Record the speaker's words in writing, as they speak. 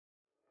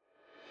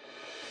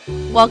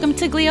Welcome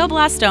to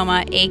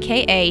Glioblastoma,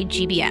 aka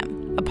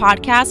GBM, a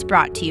podcast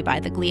brought to you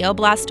by the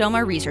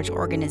Glioblastoma Research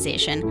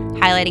Organization,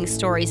 highlighting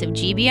stories of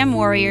GBM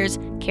warriors,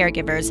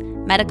 caregivers,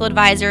 medical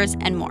advisors,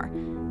 and more.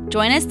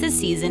 Join us this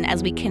season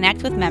as we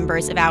connect with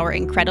members of our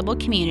incredible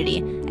community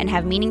and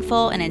have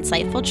meaningful and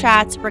insightful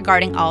chats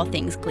regarding all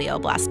things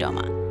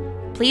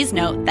glioblastoma. Please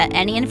note that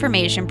any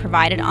information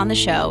provided on the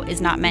show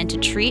is not meant to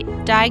treat,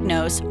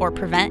 diagnose, or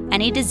prevent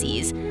any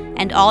disease,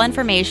 and all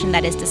information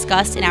that is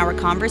discussed in our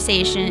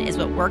conversation is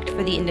what worked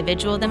for the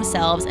individual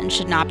themselves and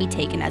should not be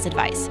taken as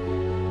advice.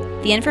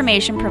 The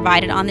information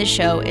provided on this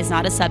show is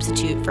not a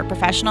substitute for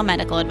professional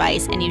medical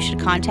advice, and you should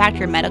contact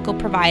your medical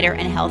provider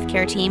and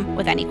healthcare team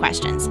with any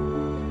questions.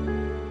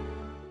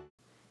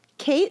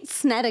 Kate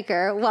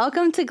Snedeker,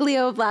 welcome to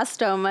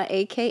Glioblastoma,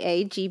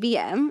 aka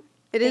GBM.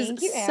 It is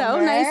so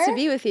nice to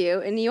be with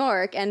you in New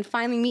York and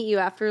finally meet you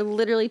after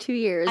literally 2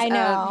 years of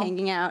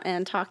hanging out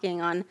and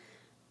talking on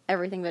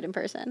everything but in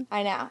person.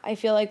 I know. I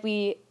feel like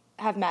we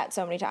have met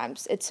so many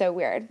times. It's so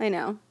weird. I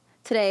know.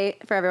 Today,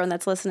 for everyone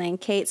that's listening,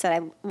 Kate said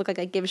I look like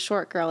I give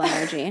short girl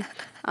energy.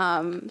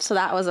 So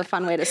that was a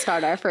fun way to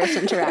start our first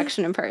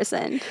interaction in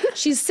person.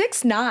 She's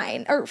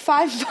 6'9", or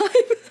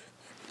 5'5".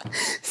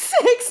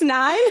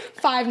 6'9"?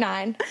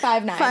 5'9". 5'9".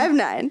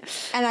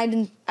 5'9". And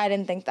I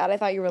didn't think that. I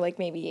thought you were like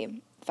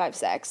maybe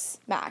 5'6",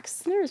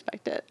 max. I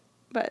respect it.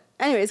 But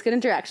anyways, good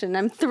interaction.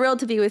 I'm thrilled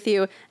to be with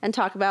you and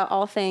talk about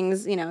all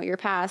things, your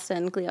past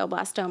and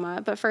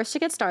glioblastoma. But first, to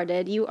get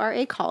started, you are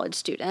a college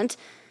student.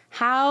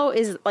 What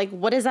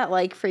is that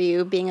like for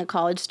you being a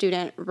college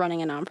student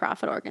running a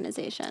nonprofit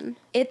organization?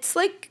 It's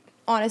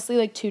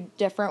honestly two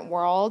different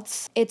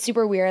worlds. It's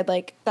super weird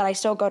that I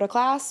still go to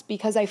class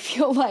because I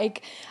feel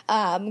like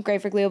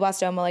Great for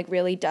Glioblastoma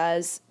really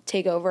does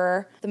take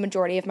over the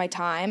majority of my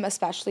time,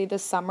 especially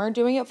this summer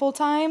doing it full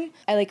time.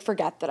 I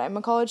forget that I'm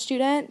a college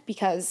student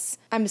because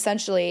I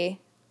essentially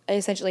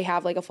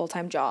have a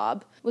full-time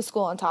job with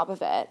school on top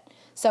of it.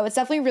 So it's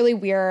definitely really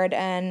weird,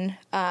 and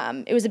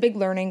it was a big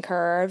learning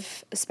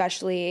curve,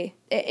 especially,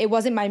 it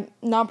wasn't my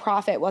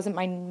nonprofit, wasn't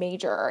my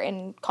major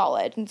in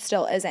college, and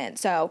still isn't.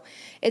 So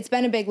it's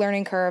been a big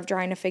learning curve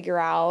trying to figure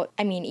out,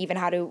 even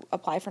how to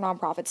apply for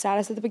nonprofit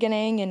status at the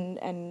beginning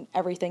and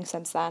everything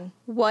since then.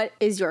 What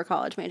is your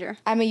college major?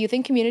 I'm a youth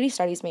and community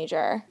studies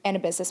major and a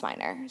business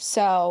minor.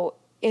 So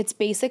it's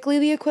basically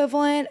the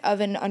equivalent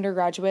of an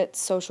undergraduate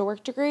social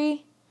work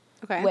degree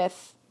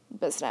with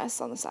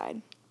business on the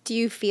side. Do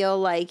you feel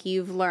like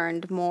you've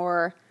learned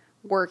more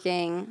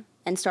working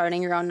and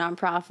starting your own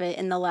nonprofit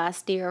in the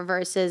last year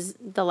versus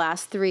the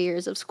last 3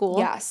 years of school?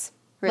 Yes.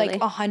 Really?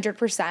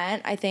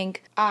 100%. I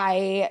think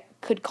I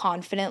could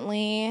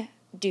confidently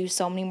do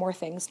so many more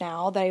things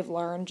now that I've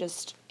learned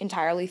just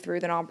entirely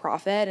through the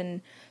nonprofit and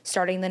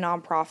starting the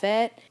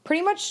nonprofit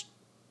pretty much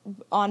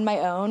on my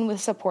own with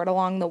support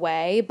along the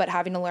way, but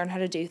having to learn how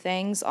to do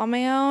things on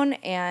my own.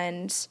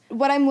 And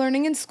what I'm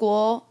learning in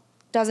school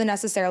doesn't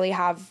necessarily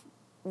have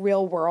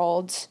real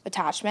world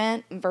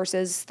attachment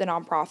versus the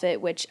nonprofit,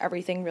 which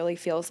everything really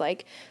feels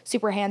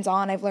super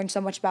hands-on. I've learned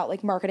so much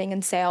about marketing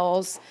and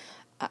sales,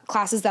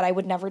 classes that I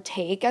would never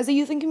take as a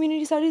youth and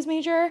community studies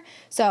major.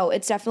 So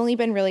it's definitely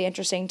been really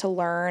interesting to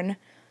learn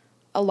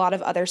a lot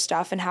of other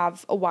stuff and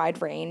have a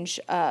wide range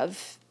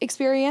of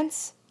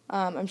experience.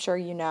 I'm sure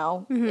you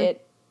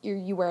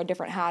wear a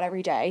different hat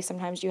every day.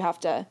 Sometimes you have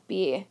to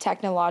be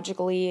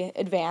technologically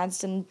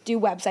advanced and do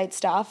website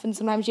stuff, and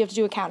sometimes you have to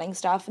do accounting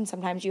stuff, and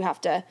sometimes you have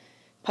to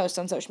post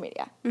on social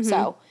media. Mm-hmm.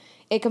 So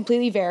it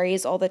completely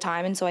varies all the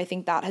time, and so I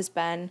think that has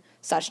been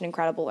such an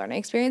incredible learning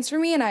experience for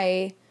me, and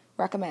I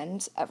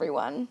recommend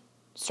everyone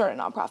start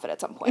a nonprofit at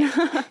some point.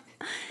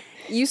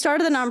 You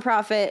started the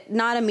nonprofit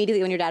not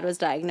immediately when your dad was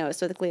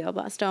diagnosed with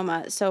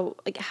glioblastoma. So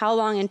how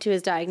long into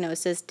his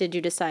diagnosis did you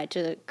decide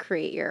to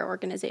create your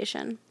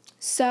organization?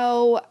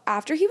 So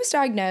after he was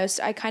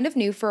diagnosed, I kind of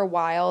knew for a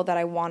while that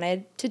I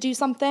wanted to do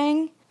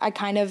something. I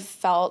kind of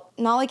felt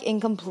not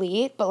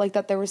incomplete, but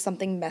that there was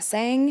something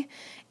missing.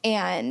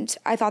 And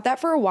I thought that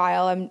for a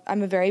while.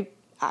 I'm a very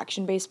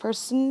action-based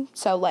person.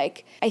 So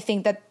I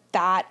think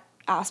that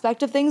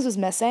aspect of things was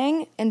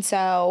missing. And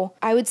so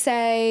I would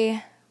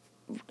say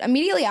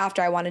immediately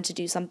after I wanted to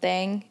do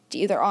something to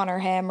either honor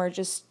him or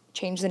just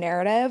change the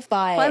narrative.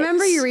 But I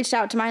remember you reached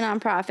out to my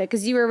nonprofit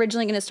because you were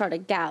originally going to start a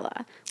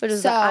gala, which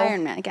is the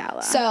Ironman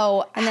Gala.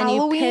 So and then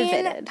you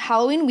pivoted.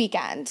 Halloween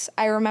weekend.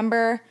 I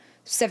remember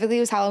specifically it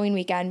was Halloween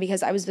weekend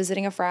because I was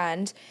visiting a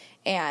friend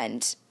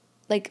and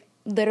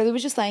literally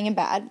was just laying in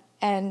bed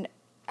and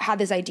had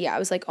this idea. I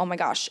was like, oh my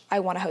gosh, I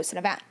want to host an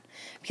event.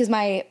 Because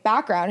my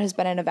background has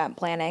been in event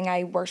planning.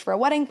 I worked for a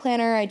wedding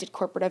planner. I did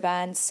corporate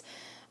events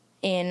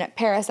in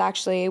Paris,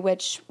 actually,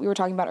 which we were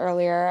talking about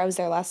earlier. I was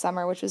there last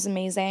summer, which was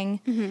amazing.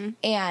 Mm-hmm.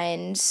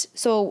 And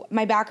so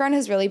my background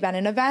has really been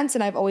in events,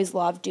 and I've always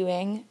loved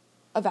doing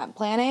event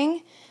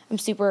planning. I'm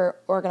super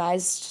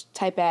organized,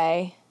 type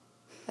A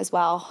as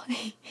well.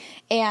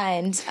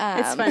 And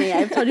it's funny.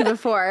 I've told you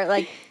before,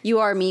 you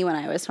are me when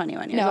I was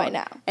 21 years old. No, I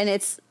know. And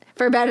it's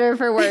for better or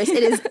for worse.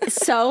 It is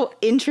so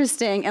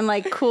interesting and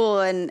cool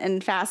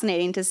and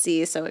fascinating to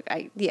see. So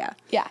yeah.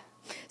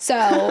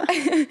 So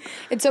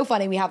it's so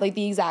funny. We have like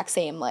the exact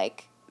same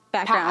like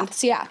background.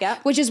 paths. Yeah.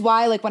 Yep. Which is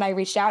why like when I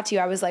reached out to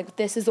you, I was like,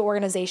 this is the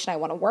organization I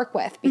want to work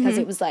with, because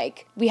it was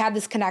like, we had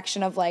this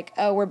connection of like,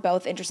 oh, we're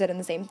both interested in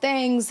the same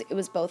things. It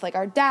was both like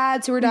our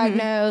dads who were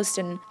diagnosed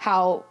and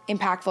how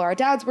impactful our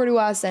dads were to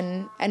us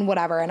and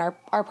whatever. And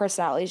our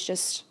personalities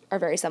just are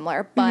very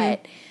similar.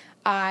 But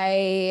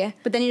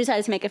But then you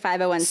decided to make a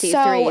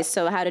 501c3.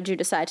 So how did you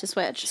decide to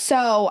switch?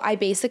 So I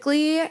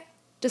basically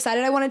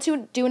decided I wanted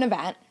to do an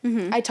event.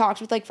 I talked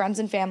with like friends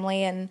and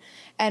family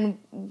and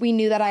we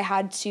knew that I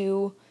had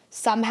to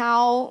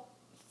somehow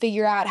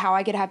figure out how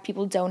I could have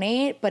people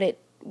donate, but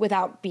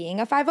without being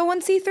a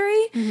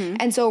 501c3.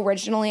 And so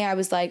originally I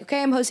was like,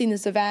 okay, I'm hosting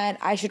this event.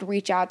 I should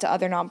reach out to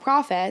other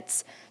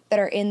nonprofits that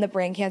are in the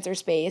brain cancer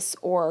space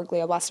or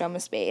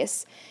glioblastoma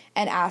space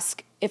and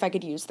ask if I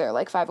could use their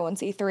like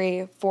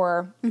 501c3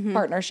 for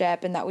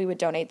partnership and that we would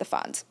donate the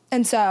funds.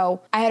 And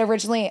so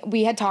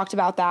we had talked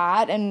about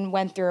that and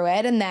went through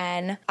it. And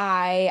then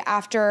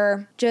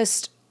after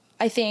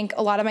I think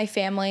a lot of my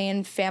family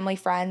and family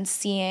friends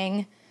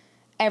seeing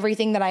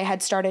everything that I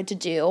had started to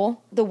do,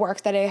 the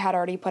work that I had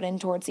already put in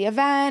towards the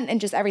event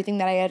and just everything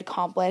that I had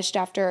accomplished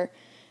after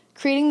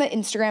creating the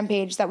Instagram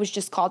page that was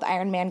just called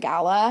Iron Man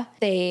Gala,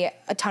 a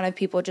ton of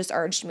people just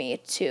urged me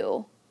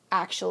to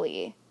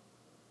actually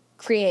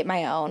create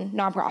my own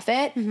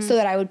nonprofit so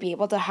that I would be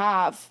able to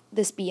have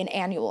this be an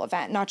annual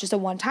event, not just a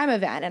one-time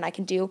event, and I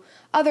can do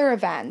other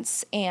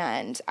events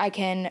and I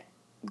can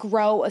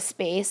grow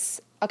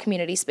a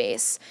community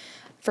space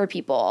for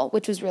people,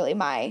 which was really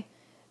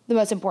the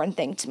most important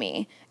thing to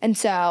me. And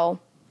so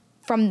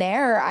from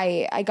there,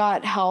 I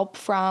got help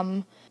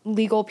from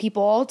legal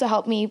people to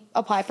help me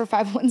apply for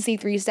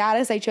 501c3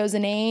 status. I chose a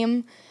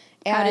name,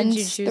 and How did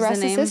you choose the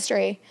rest the is name?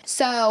 history.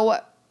 So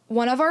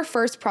one of our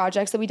first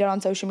projects that we did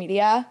on social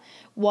media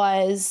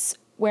was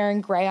wearing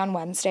gray on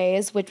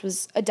Wednesdays, which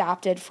was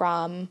adapted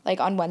from,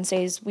 like, on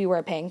Wednesdays we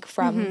wear pink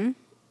from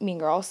Mean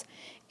Girls.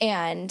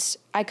 And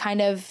I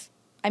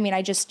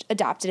just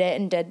adapted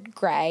it and did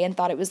gray and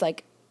thought it was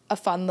like a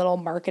fun little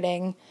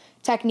marketing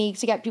technique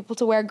to get people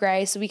to wear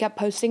gray. So we kept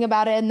posting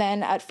about it. And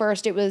then at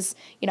first it was,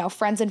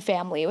 friends and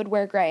family would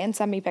wear gray and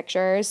send me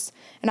pictures.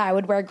 And I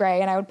would wear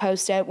gray and I would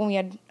post it when we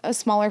had a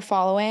smaller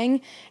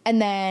following.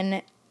 And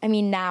then,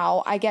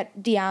 now I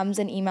get DMs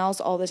and emails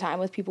all the time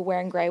with people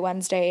wearing gray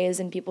Wednesdays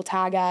and people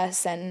tag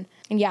us. And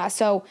yeah,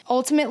 so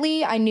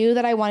ultimately I knew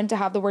that I wanted to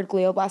have the word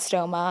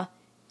glioblastoma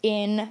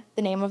in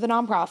the name of the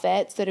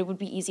nonprofit so that it would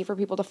be easy for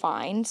people to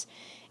find.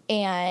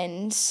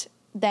 And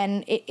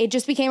then it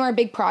just became our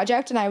big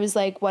project, and I was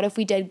like, what if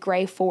we did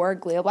gray for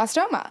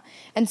glioblastoma?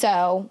 And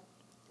so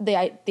the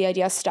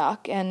idea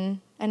stuck,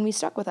 and we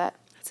stuck with it.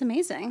 That's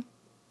amazing.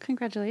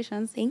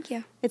 Congratulations. Thank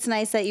you. It's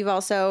nice that you've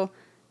also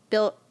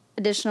built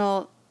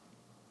additional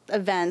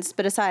events,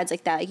 but besides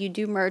like that, you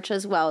do merch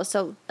as well.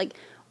 So like,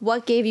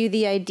 what gave you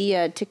the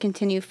idea to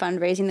continue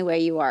fundraising the way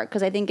you are?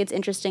 Because I think it's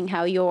interesting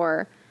how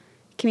your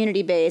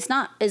community base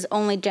is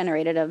only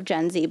generated of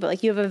Gen Z, but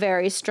like you have a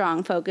very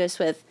strong focus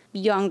with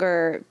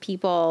younger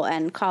people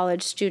and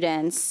college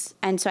students.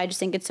 And so I just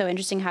think it's so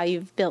interesting how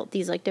you've built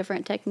these like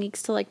different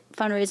techniques to like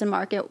fundraise and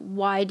market.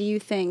 Why do you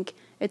think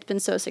it's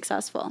been so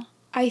successful?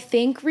 I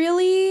think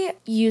really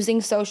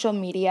using social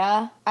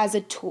media as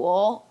a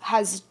tool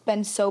has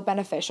been so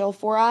beneficial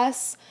for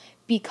us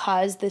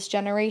because this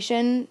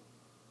generation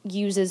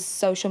uses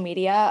social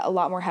media a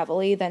lot more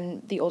heavily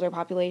than the older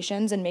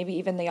populations and maybe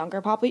even the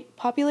younger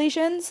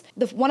populations.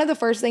 One of the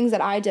first things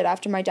that I did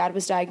after my dad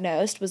was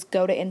diagnosed was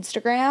go to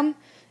Instagram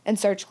and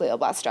search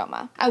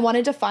glioblastoma. I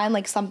wanted to find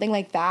like something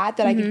like that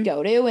I could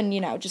go to and,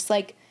 just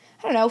like,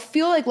 I don't know,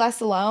 feel like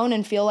less alone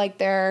and feel like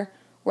there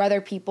were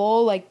other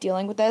people like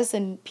dealing with this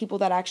and people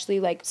that actually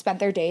like spent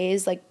their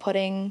days like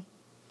putting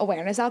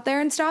awareness out there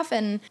and stuff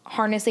and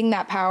harnessing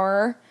that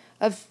power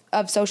of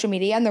social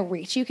media and the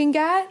reach you can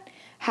get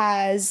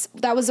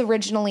that was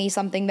originally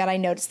something that I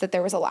noticed that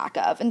there was a lack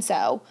of. And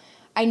so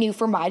I knew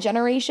for my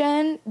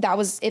generation,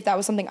 if that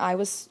was something I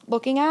was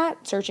looking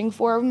at, searching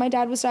for when my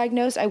dad was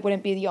diagnosed, I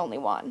wouldn't be the only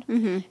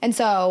one. And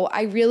so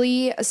I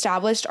really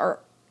established our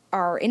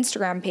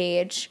Instagram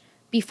page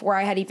before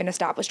I had even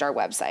established our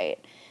website.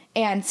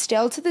 And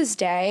still to this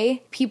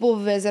day, people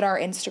visit our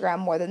Instagram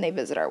more than they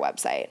visit our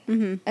website.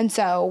 And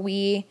so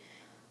we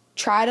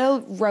try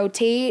to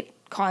rotate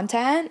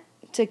content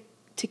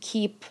to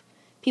keep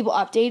people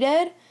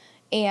updated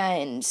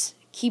and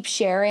keep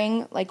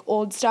sharing like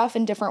old stuff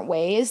in different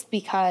ways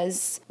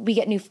because we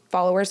get new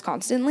followers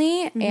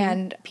constantly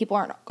and people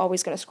aren't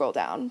always going to scroll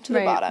down to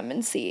the bottom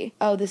and see,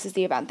 oh, this is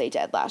the event they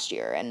did last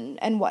year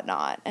and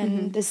whatnot.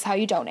 And this is how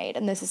you donate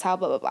and this is how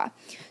blah, blah, blah.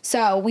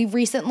 So we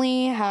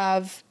recently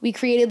we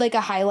created like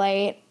a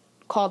highlight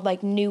called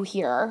like New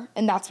Here.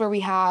 And that's where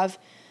we have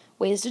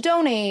ways to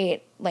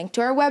donate, link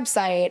to our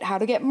website, how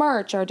to get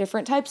merch, our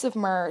different types of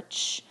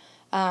merch,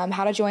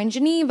 how to join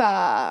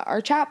Geneva,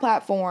 our chat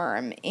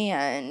platform,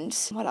 and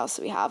what else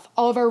do we have?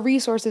 All of our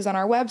resources on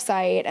our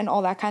website and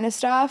all that kind of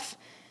stuff.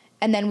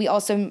 And then we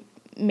also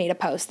made a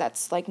post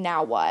that's like,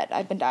 now what?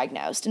 I've been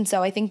diagnosed. And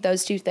so I think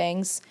those two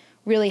things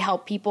really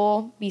help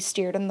people be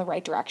steered in the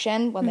right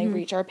direction when they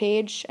reach our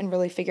page and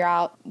really figure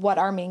out what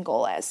our main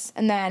goal is.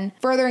 And then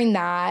furthering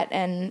that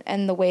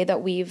and the way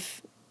that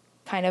we've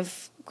kind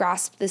of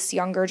grasped this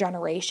younger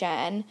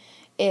generation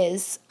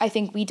is I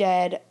think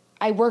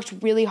I worked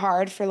really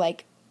hard for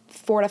like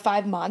 4 to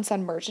 5 months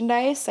on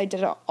merchandise. I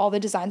did all the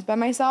designs by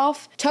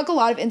myself. Took a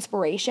lot of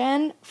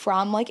inspiration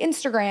from like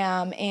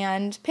Instagram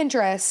and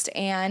Pinterest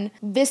and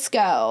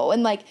Visco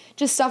and like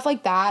just stuff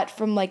like that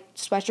from like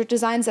sweatshirt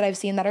designs that I've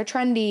seen that are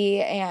trendy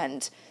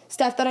and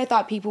stuff that I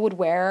thought people would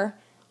wear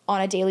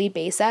on a daily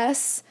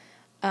basis.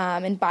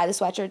 And buy the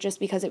sweatshirt just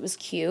because it was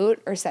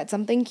cute or said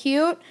something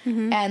cute.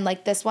 And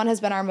like this one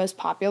has been our most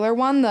popular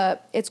one,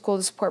 It's Cool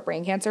to Support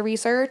Brain Cancer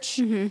Research.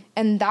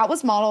 And that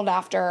was modeled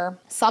after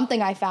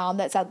something I found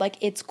that said like,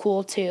 it's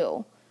cool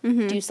to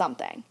do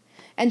something.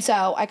 And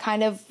so I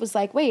kind of was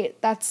like,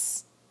 wait,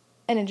 that's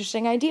an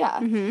interesting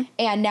idea.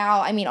 And now,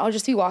 I mean, I'll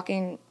just be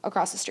walking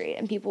across the street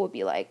and people would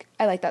be like,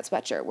 I like that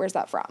sweatshirt. Where's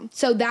that from?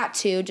 So that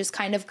too, just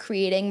kind of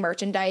creating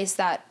merchandise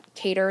that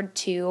catered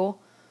to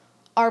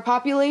our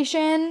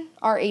population,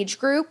 our age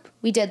group.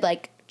 We did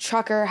like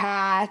trucker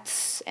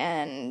hats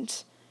and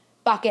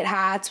bucket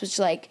hats, which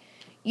like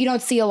you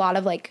don't see a lot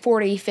of like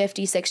 40,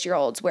 50,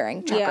 60-year-olds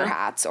wearing trucker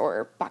hats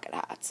or bucket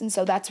hats. And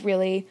so that's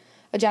really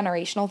a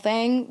generational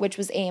thing, which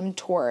was aimed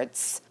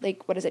towards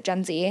like, what is it,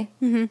 Gen Z?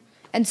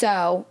 And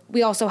so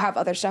we also have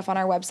other stuff on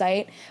our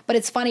website, but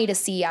it's funny to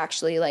see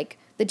actually like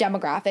the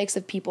demographics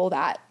of people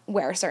that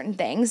wear certain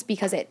things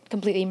because it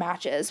completely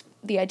matches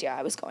the idea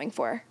I was going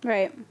for.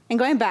 Right. And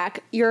going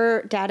back,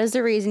 your dad is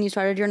the reason you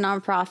started your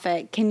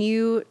nonprofit. Can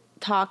you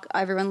talk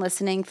everyone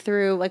listening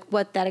through like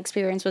what that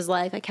experience was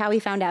like how he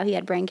found out he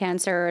had brain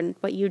cancer and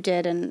what you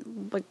did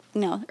and like,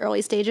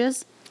 early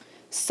stages?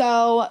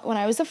 So when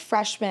I was a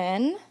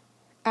freshman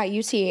at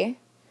UT,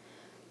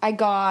 I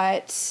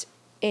got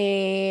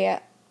a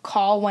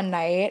call one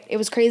night. It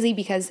was crazy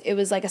because it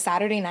was like a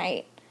Saturday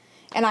night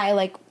and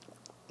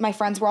my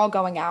friends were all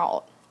going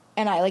out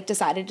and I like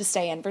decided to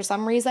stay in for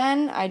some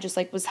reason. I just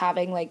like was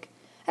having like,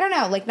 I don't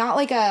know, like not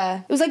like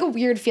it was like a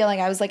weird feeling.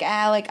 I was like,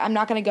 I'm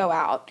not going to go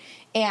out.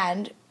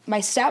 And my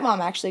stepmom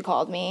actually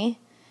called me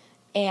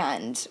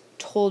and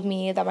told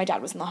me that my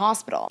dad was in the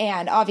hospital.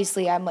 And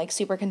obviously I'm like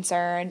super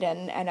concerned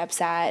and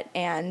upset.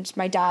 And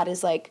my dad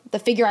is like the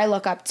figure I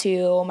look up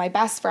to, my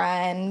best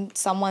friend,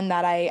 someone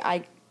that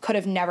I could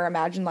have never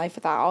imagined life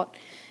without.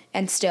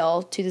 And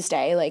still to this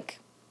day, like,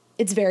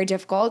 it's very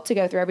difficult to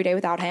go through every day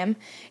without him.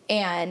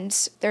 And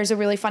there's a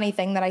really funny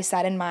thing that I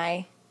said in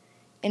my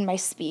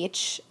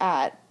speech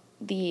at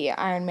the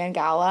Ironman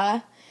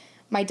Gala.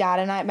 My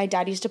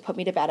dad used to put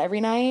me to bed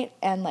every night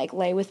and like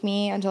lay with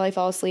me until I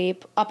fell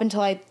asleep, up until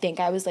I think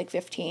I was like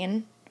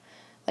 15.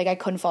 Like I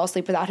couldn't fall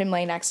asleep without him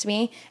laying next to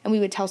me. And we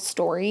would tell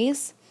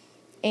stories.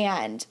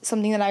 And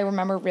something that I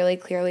remember really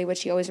clearly,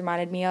 which he always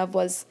reminded me of,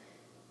 was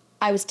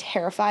I was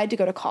terrified to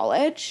go to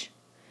college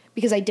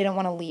because I didn't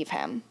want to leave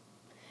him.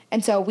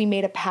 And so we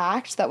made a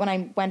pact that when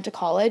I went to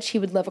college, he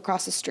would live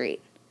across the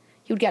street.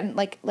 He would get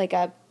like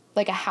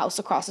a house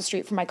across the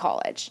street from my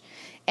college.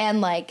 And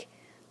like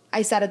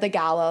I said at the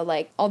gala,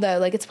 like, although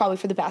like it's probably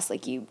for the best,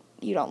 like you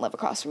don't live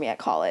across from me at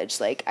college.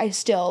 Like I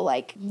still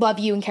like love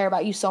you and care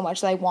about you so much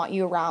that I want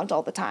you around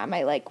all the time.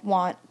 I like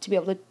want to be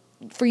able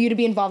for you to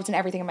be involved in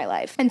everything in my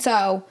life. And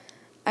so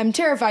I'm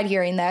terrified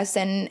hearing this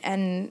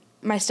and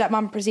my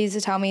stepmom proceeds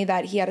to tell me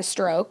that he had a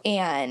stroke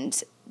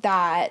and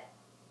that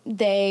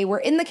they were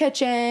in the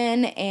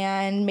kitchen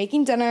and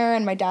making dinner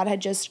and my dad had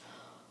just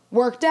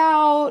worked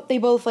out. They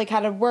both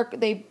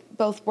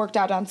worked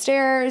out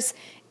downstairs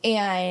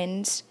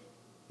and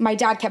my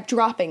dad kept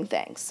dropping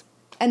things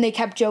and they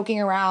kept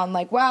joking around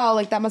like, wow,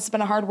 like that must have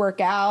been a hard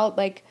workout,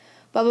 like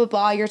blah, blah,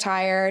 blah, you're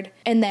tired.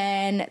 And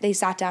then they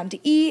sat down to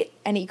eat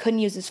and he couldn't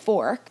use his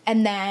fork.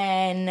 And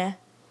then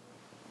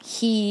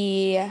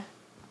he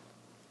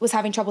was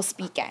having trouble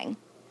speaking.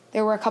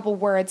 There were a couple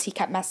words he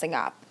kept messing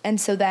up. And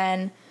so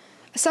then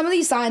some of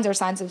these signs are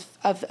signs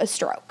of a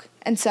stroke.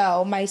 And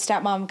so my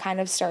stepmom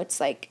kind of starts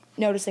like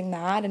noticing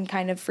that and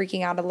kind of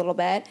freaking out a little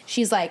bit.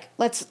 She's like,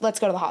 let's go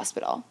to the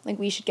hospital. Like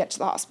we should get to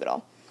the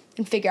hospital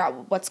and figure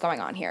out what's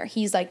going on here.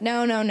 He's like,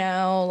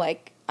 no,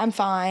 like I'm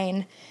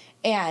fine.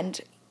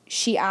 And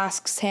she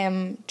asks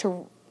him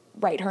to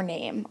write her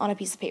name on a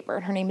piece of paper.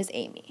 And her name is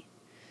Amy.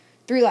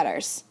 3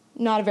 letters.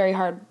 Not a very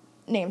hard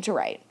name to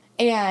write.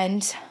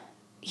 And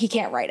he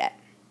can't write it.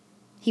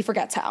 He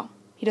forgets how.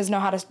 He doesn't know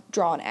how to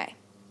draw an A.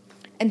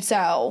 And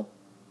so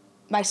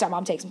my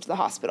stepmom takes him to the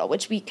hospital,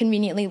 which we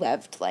conveniently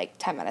lived like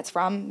 10 minutes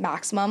from,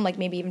 maximum, like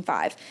maybe even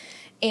 5.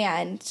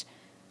 And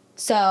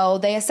so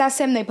they assess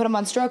him, they put him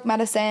on stroke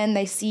medicine,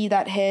 they see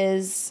that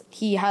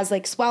he has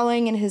like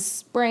swelling in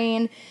his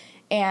brain,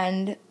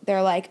 and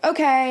they're like,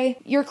 okay,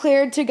 you're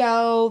cleared to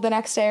go the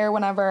next day or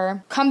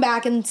whenever, come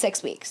back in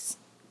 6 weeks.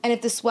 And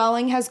if the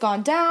swelling has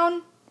gone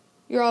down,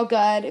 you're all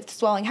good. If the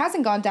swelling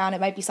hasn't gone down, it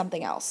might be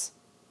something else.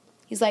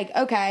 He's like,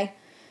 okay.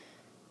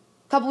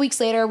 A couple weeks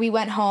later, we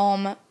went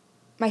home.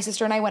 My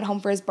sister and I went home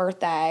for his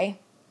birthday,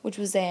 which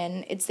was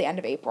it's the end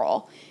of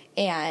April.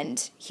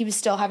 And he was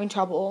still having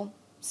trouble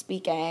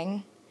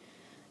speaking.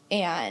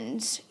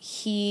 And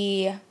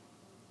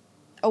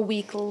a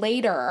week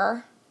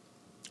later,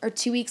 or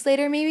 2 weeks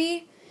later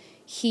maybe,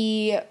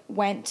 he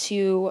went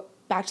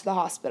back to the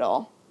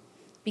hospital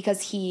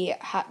because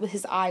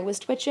his eye was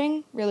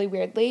twitching really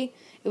weirdly.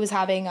 It was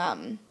having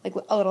like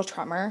a little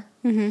tremor.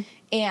 Mm-hmm.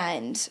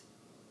 And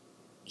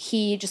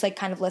he just like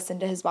kind of listened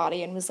to his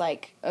body and was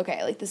like,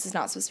 okay, like this is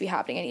not supposed to be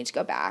happening. I need to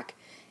go back.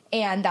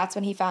 And that's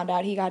when he found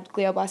out he got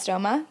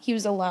glioblastoma. He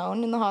was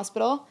alone in the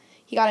hospital.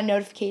 He got a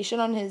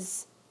notification on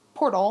his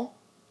portal,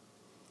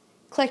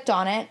 clicked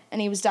on it, and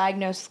he was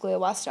diagnosed with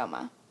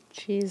glioblastoma.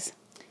 Jeez.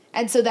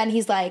 And so then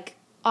he's like,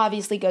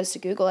 obviously goes to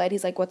Google it.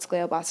 He's like, what's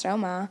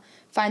glioblastoma?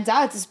 Finds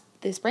out it's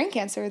this brain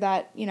cancer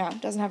that, you know,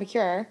 doesn't have a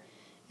cure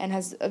and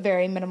has a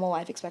very minimal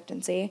life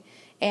expectancy.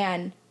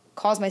 And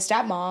calls my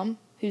stepmom,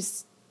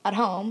 who's at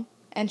home,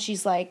 and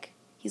he's like,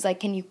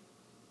 can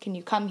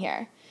you come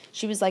here?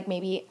 She was like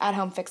maybe at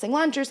home fixing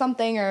lunch or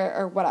something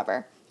or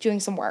whatever, doing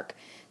some work.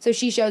 So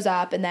she shows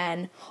up, and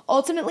then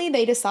ultimately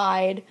they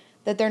decide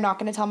that they're not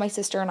going to tell my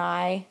sister and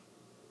I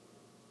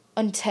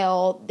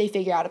until they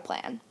figure out a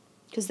plan,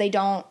 because they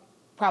don't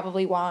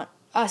probably want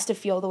us to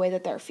feel the way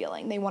that they're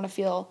feeling. They want us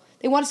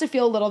to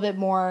feel a little bit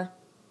more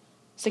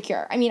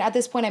secure. I mean, at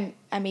this point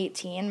I'm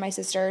 18, my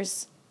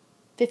sister's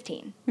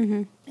 15.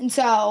 Mm-hmm. And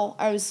so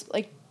I was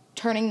like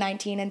turning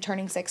 19 and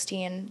turning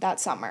 16 that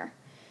summer.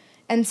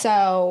 And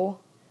so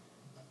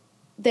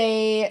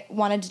they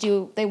wanted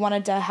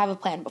to have a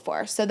plan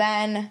before. So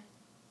then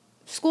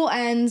school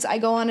ends, I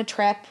go on a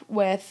trip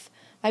with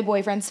my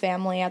boyfriend's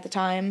family at the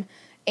time,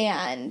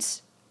 and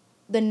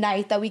the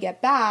night that we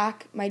get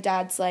back, my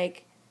dad's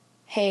like,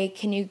 hey,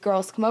 can you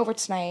girls come over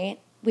tonight?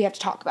 We have to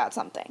talk about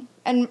something.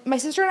 And my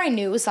sister and I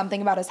knew it was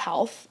something about his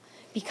health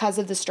because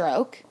of the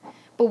stroke,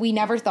 but we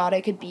never thought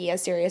it could be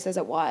as serious as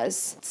it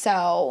was.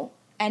 So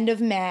end of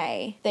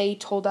May, they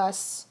told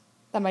us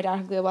that my dad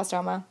had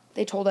glioblastoma.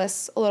 They told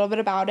us a little bit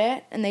about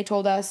it, and they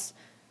told us,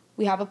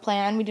 we have a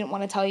plan. We didn't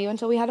want to tell you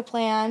until we had a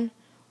plan.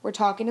 We're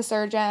talking to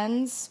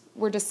surgeons.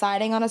 We're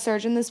deciding on a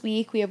surgeon this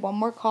week. We have one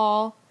more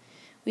call.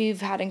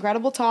 We've had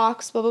incredible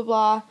talks, blah, blah,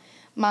 blah.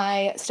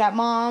 My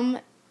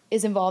stepmom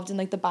is involved in,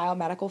 like, the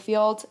biomedical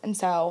field, and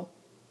so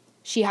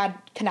she had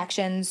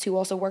connections who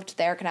also worked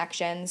their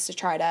connections to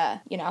try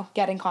to, you know,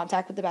 get in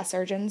contact with the best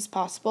surgeons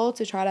possible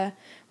to try to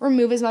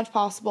remove as much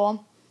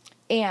possible.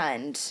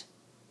 And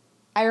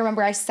I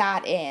remember I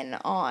sat in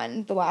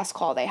on the last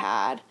call they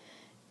had,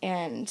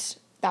 and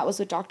that was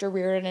with Dr.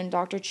 Reardon and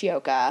Dr.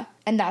 Chioka,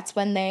 and that's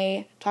when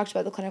they talked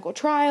about the clinical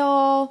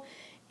trial,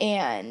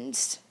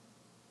 and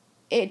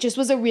it just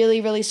was a really,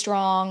 really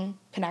strong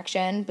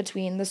connection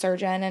between the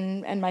surgeon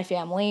and my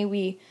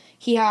family.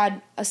 He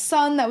had a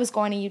son that was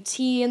going to UT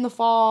in the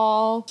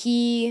fall.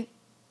 He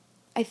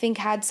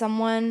went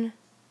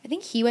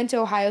to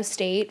Ohio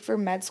State for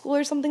med school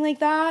or something like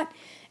that.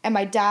 And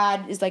my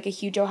dad is like a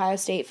huge Ohio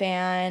State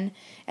fan.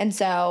 And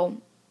so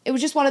it was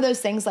just one of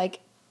those things, like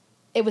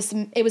it was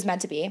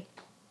meant to be.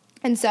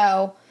 And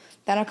so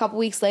then a couple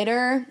weeks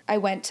later, I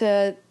went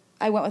with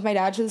my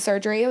dad to the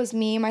surgery. It was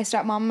me, my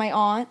stepmom, and my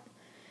aunt.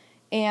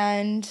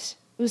 And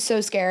it was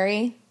so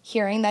scary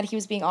hearing that he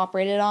was being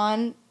operated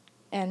on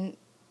and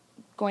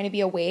going to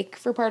be awake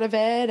for part of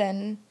it,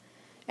 and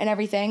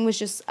everything was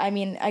just, I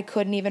mean, I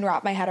couldn't even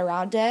wrap my head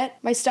around it.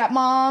 My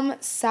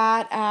stepmom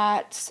sat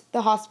at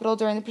the hospital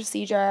during the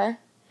procedure.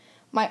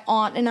 My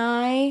aunt and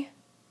I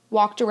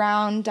walked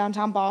around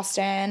downtown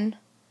Boston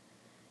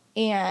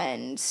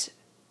and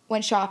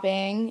went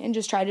shopping and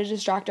just tried to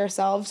distract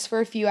ourselves for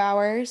a few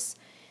hours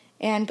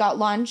and got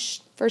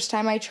lunch. First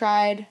time I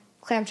tried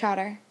clam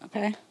chowder.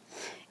 Okay.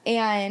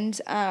 And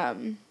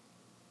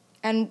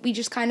we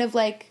just kind of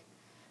like,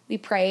 we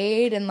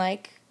prayed and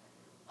like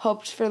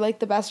hoped for like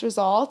the best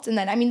result. And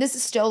then, I mean, this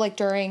is still like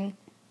during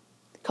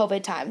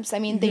COVID times. I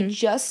mean, they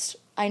just,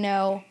 I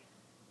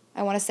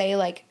want to say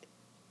like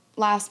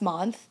last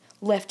month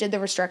lifted the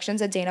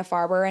restrictions at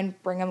Dana-Farber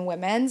and Brigham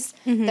Women's,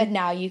 that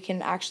now you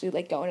can actually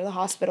like go into the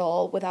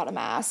hospital without a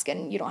mask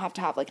and you don't have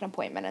to have like an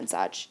appointment and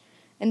such.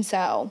 And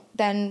so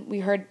then we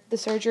heard the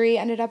surgery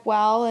ended up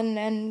well,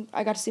 and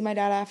I got to see my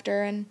dad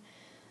after, and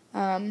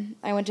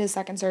I went to his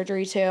second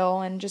surgery too,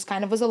 and just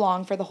kind of was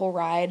along for the whole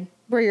ride.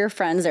 Were your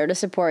friends there to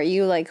support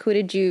you? Like, who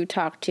did you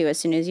talk to as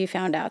soon as you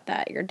found out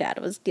that your dad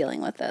was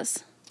dealing with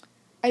this?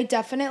 I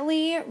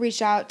definitely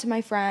reached out to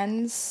my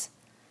friends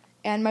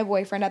and my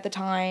boyfriend at the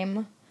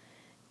time,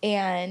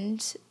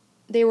 and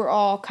they were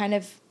all kind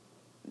of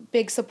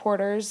big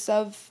supporters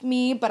of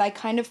me, but I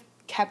kind of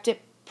kept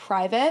it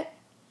private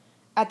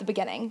at the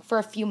beginning for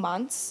a few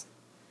months,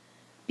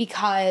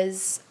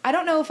 because I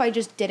don't know if I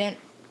just didn't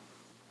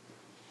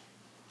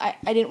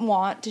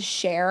want to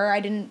share. I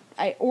didn't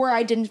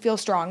feel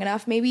strong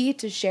enough maybe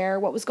to share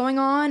what was going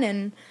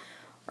on,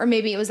 or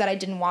maybe it was that I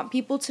didn't want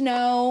people to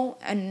know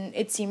and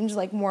it seemed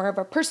like more of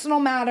a personal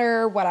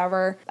matter,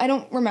 whatever. I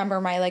don't remember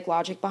my like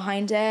logic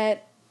behind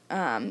it,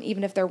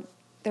 even if there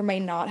may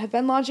not have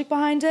been logic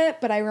behind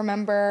it, but I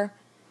remember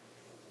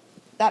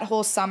that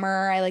whole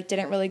summer I like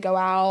didn't really go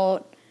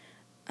out.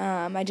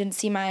 I didn't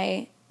see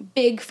my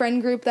big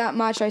friend group that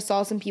much. I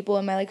saw some people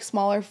in my like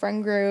smaller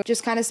friend group,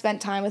 just kind of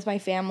spent time with my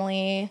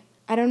family.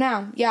 I don't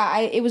know. Yeah,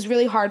 it was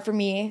really hard for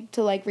me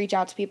to like reach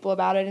out to people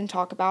about it and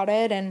talk about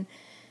it. And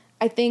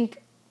I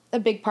think a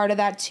big part of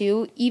that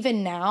too,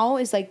 even now,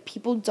 is like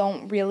people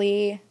don't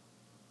really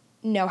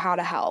know how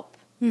to help.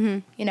 Mm-hmm.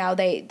 You know,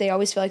 they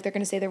always feel like they're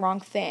going to say the wrong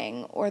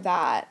thing, or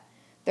that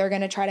they're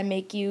going to try to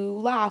make you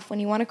laugh when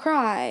you want to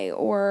cry,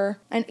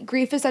 and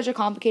grief is such a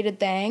complicated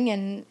thing,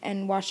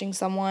 and watching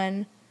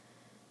someone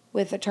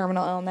with a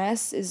terminal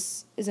illness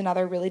is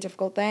another really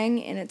difficult thing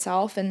in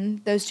itself.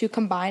 And those two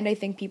combined, I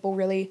think people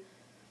really,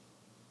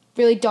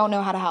 really don't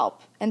know how to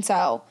help. And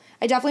so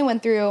I definitely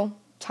went through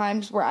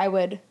times where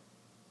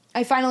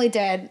I finally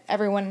did.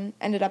 Everyone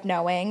ended up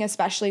knowing,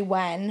 especially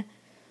when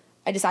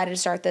I decided to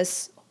start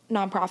this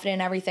nonprofit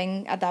and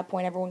everything. At that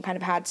point, everyone kind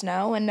of had to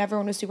know, and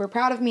everyone was super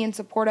proud of me and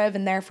supportive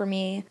and there for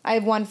me. I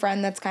have one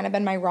friend that's kind of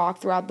been my rock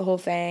throughout the whole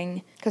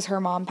thing because her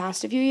mom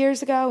passed a few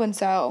years ago, and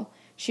so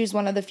she was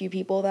one of the few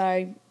people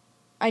that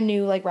I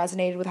knew like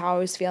resonated with how I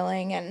was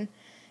feeling. And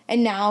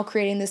now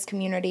creating this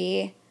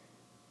community,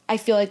 I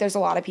feel like there's a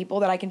lot of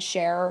people that I can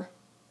share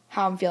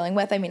how I'm feeling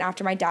with. I mean,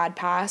 after my dad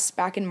passed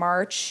back in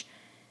March,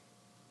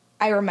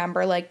 I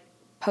remember like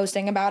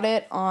posting about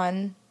it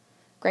on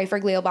Gray for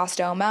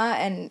Glioblastoma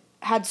and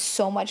had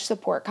so much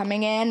support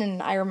coming in.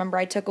 And I remember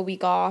I took a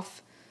week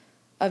off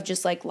of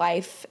just like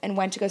life and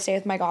went to go stay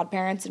with my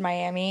godparents in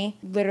Miami.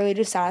 Literally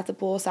just sat at the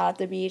pool, sat at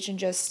the beach, and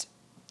just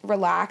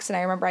relaxed. And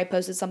I remember I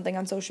posted something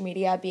on social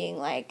media being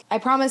like, I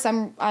promise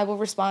I will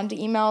respond to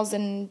emails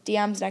and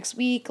DMs next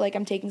week. Like,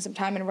 I'm taking some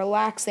time and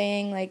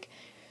relaxing, like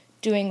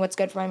doing what's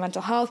good for my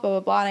mental health, blah, blah,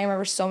 blah. And I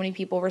remember so many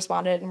people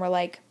responded and were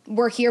like,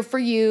 we're here for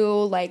you.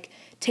 Like,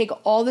 take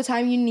all the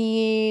time you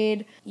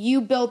need.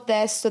 You built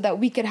this so that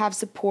we could have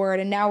support,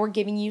 and now we're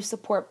giving you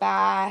support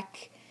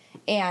back.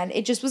 And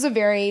it just was a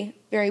very,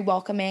 very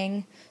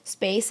welcoming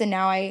space. And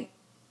now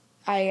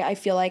I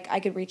feel like I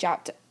could reach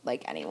out to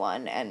like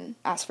anyone and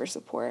ask for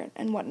support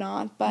and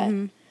whatnot. But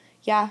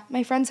yeah,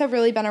 my friends have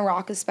really been a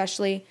rock,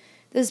 especially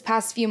this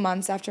past few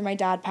months after my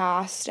dad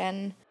passed.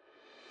 And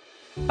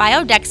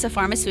Biodexa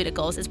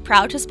Pharmaceuticals is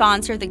proud to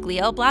sponsor the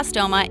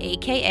Glioblastoma,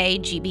 aka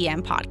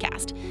GBM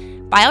podcast.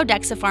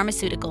 Biodexa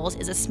Pharmaceuticals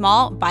is a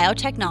small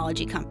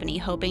biotechnology company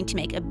hoping to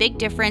make a big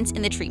difference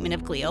in the treatment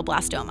of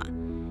glioblastoma.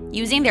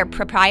 Using their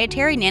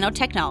proprietary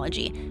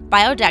nanotechnology,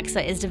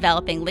 Biodexa is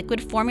developing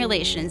liquid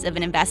formulations of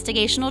an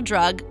investigational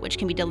drug which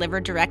can be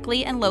delivered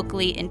directly and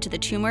locally into the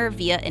tumor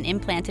via an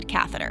implanted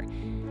catheter.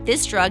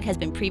 This drug has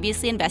been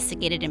previously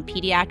investigated in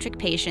pediatric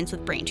patients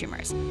with brain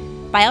tumors.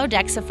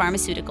 Biodexa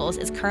Pharmaceuticals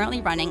is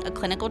currently running a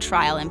clinical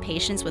trial in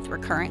patients with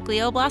recurrent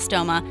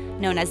glioblastoma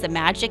known as the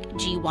MAGIC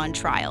G1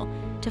 trial.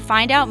 To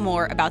find out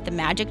more about the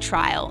MAGIC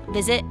trial,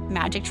 visit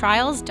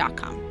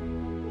magictrials.com.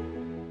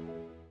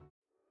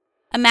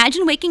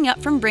 Imagine waking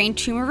up from brain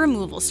tumor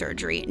removal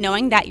surgery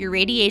knowing that your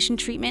radiation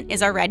treatment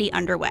is already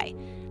underway.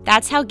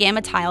 That's how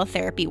GammaTile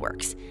therapy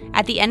works.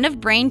 At the end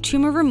of brain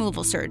tumor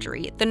removal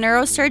surgery, the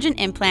neurosurgeon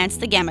implants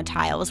the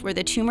GammaTiles where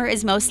the tumor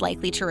is most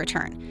likely to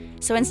return.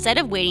 So instead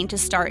of waiting to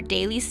start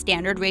daily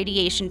standard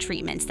radiation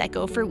treatments that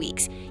go for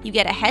weeks, you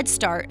get a head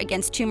start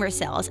against tumor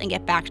cells and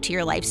get back to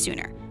your life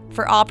sooner.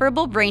 For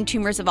operable brain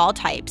tumors of all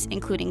types,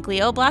 including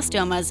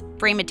glioblastomas,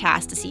 brain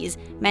metastases,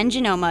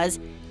 meningiomas,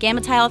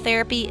 GammaTile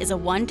therapy is a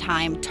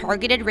one-time,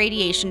 targeted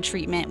radiation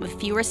treatment with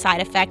fewer side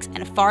effects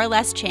and far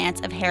less chance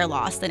of hair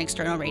loss than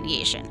external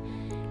radiation.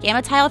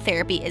 GammaTile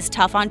therapy is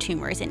tough on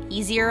tumors and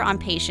easier on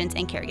patients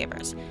and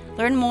caregivers.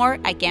 Learn more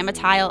at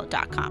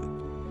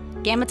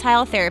gammatile.com.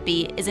 GammaTile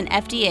therapy is an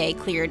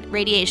FDA-cleared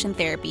radiation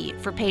therapy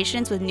for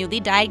patients with newly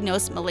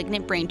diagnosed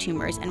malignant brain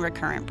tumors and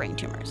recurrent brain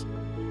tumors.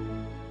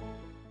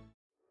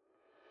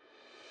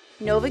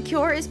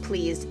 Novacure is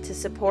pleased to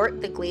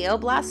support the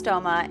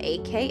Glioblastoma,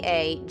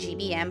 aka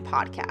GBM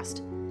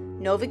podcast.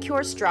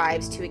 Novacure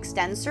strives to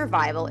extend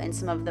survival in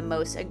some of the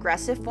most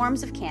aggressive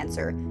forms of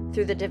cancer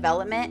through the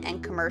development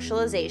and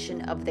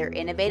commercialization of their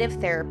innovative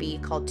therapy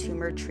called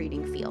Tumor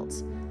Treating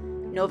Fields.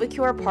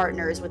 Novacure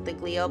partners with the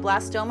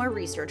Glioblastoma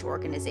Research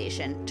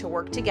Organization to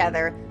work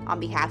together on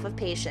behalf of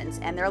patients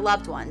and their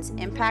loved ones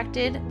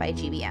impacted by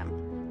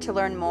GBM. To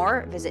learn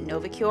more, visit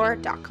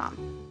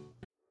novacure.com.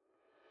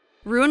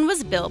 Rune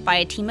was built by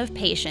a team of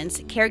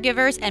patients,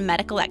 caregivers, and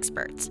medical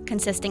experts,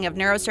 consisting of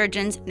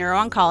neurosurgeons,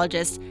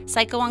 neuro-oncologists,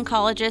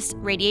 psycho-oncologists,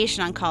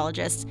 radiation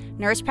oncologists,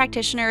 nurse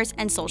practitioners,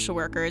 and social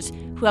workers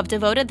who have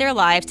devoted their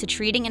lives to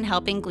treating and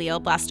helping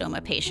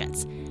glioblastoma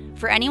patients.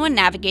 For anyone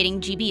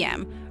navigating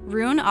GBM,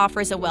 Rune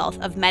offers a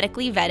wealth of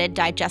medically vetted,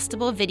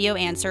 digestible video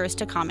answers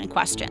to common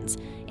questions.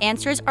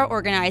 Answers are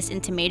organized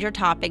into major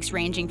topics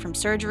ranging from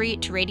surgery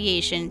to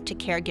radiation to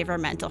caregiver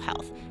mental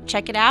health.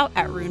 Check it out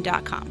at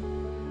rune.com.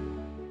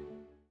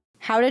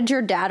 How did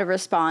your dad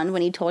respond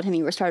when you told him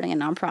you were starting a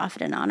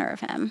nonprofit in honor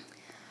of him?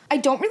 I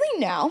don't really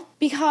know,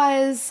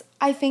 because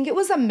I think it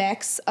was a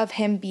mix of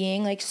him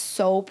being like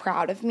so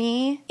proud of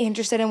me,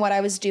 interested in what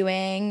I was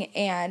doing,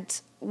 and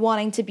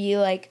wanting to be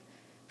like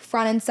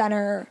front and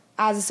center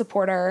as a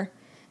supporter,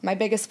 my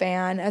biggest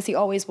fan, as he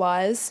always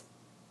was.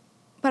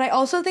 But I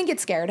also think it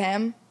scared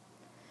him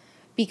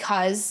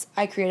because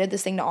I created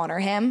this thing to honor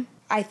him.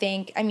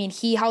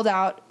 He held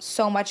out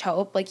so much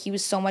hope. Like, he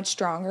was so much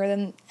stronger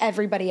than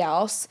everybody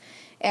else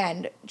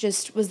and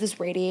just was this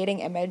radiating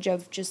image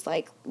of just,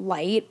 like,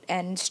 light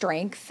and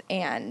strength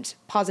and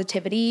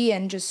positivity,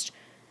 and just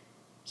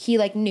he,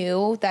 like,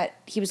 knew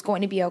that he was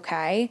going to be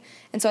okay.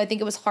 And so I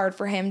think it was hard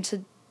for him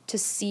to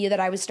see that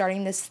I was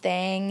starting this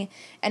thing,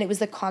 and it was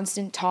the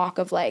constant talk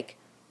of, like,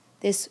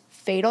 this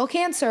fatal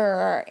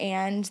cancer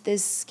and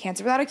this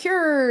cancer without a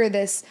cure,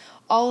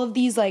 all of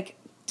these, like,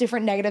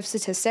 different negative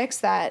statistics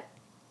that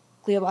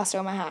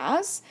glioblastoma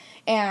has,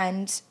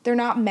 and they're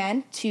not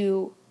meant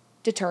to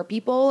deter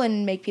people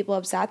and make people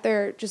upset.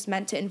 They're just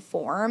meant to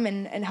inform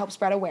and help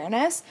spread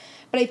awareness.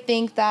 But I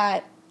think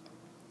that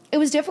it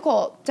was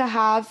difficult to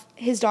have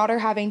his daughter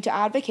having to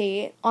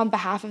advocate on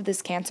behalf of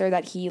this cancer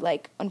that he,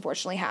 like,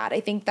 unfortunately had. I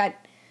think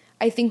that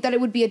it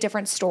would be a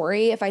different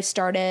story if I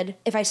started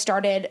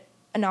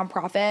a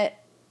nonprofit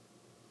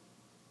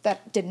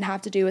that didn't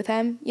have to do with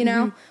him, you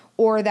know, mm-hmm.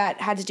 or that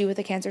had to do with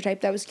a cancer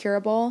type that was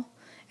curable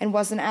and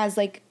wasn't as,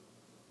 like,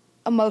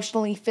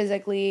 emotionally,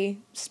 physically,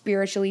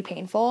 spiritually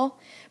painful.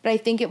 But I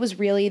think it was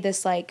really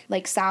this like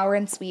sour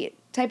and sweet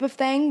type of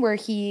thing where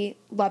he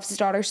loves his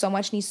daughter so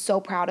much and he's so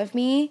proud of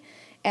me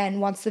and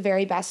wants the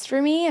very best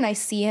for me. And I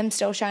see him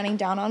still shining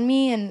down on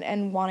me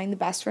and wanting the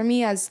best for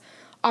me as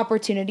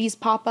opportunities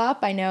pop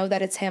up. I know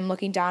that it's him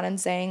looking down and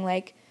saying,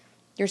 like,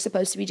 you're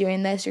supposed to be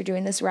doing this, you're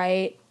doing this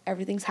right,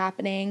 everything's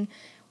happening,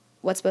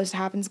 what's supposed to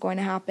happen is going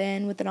to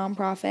happen with the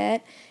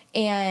nonprofit,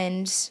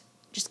 and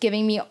just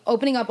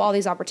opening up all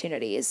these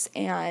opportunities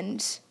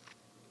and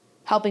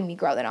helping me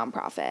grow the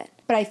nonprofit.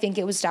 But I think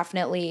it was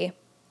definitely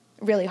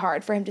really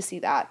hard for him to see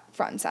that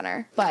front and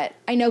center. But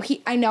I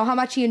know how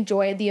much he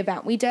enjoyed the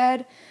event we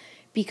did,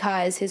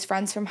 because his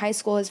friends from high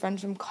school, his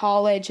friends from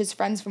college, his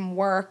friends from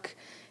work,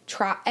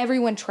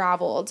 everyone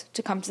traveled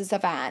to come to this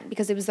event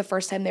because it was the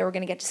first time they were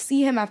going to get to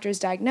see him after his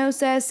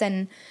diagnosis,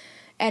 and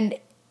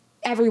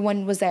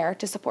everyone was there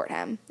to support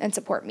him and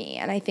support me.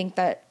 And I think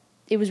that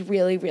it was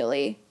really,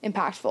 really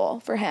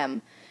impactful for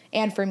him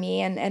and for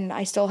me. And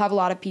I still have a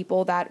lot of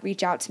people that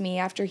reach out to me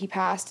after he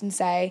passed and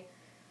say,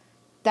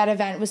 that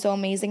event was so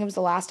amazing. It was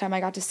the last time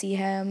I got to see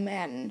him,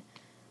 and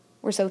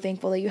we're so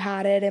thankful that you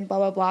had it, and blah,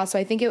 blah, blah. So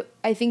I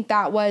think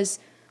that was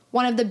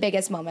one of the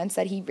biggest moments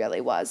that he really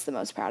was the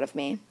most proud of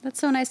me. That's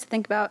so nice to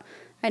think about.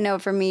 I know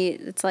for me,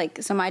 it's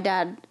like, so my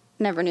dad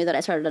never knew that I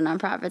started a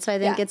nonprofit. So I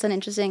think it's an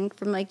interesting,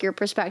 from, like, your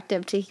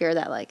perspective, to hear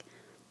that, like,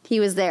 he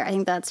was there. I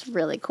think that's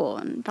really cool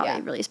and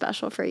probably really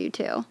special for you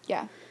too.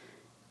 Yeah.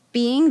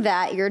 Being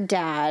that your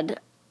dad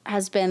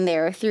has been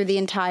there through the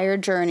entire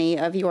journey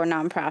of your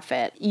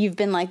nonprofit, you've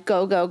been like,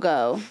 go, go,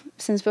 go,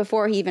 since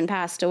before he even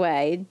passed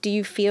away. Do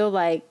you feel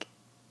like,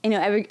 you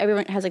know,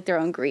 everyone has, like, their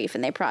own grief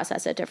and they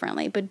process it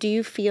differently, but do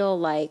you feel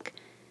like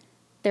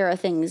there are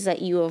things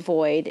that you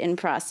avoid in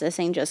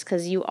processing just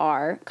because you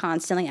are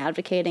constantly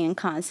advocating and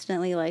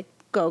constantly, like,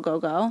 go, go,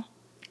 go?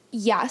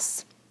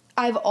 Yes.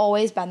 I've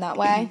always been that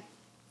way.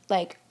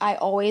 Like, I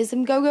always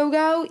am go, go,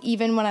 go,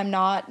 even when I'm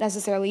not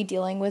necessarily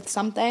dealing with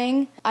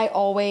something. I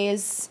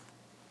always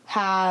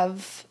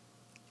have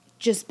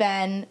just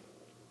been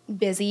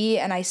busy,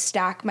 and I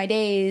stack my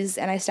days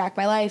and I stack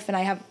my life, and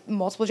I have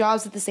multiple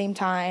jobs at the same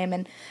time.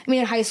 And I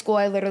mean, in high school,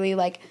 I literally,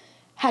 like,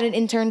 had an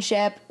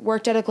internship,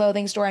 worked at a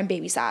clothing store, and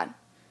babysat,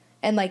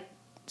 and, like,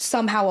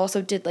 somehow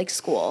also did, like,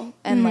 school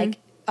and like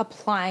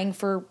applying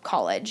for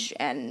college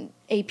and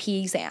AP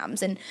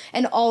exams and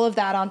all of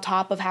that on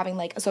top of having,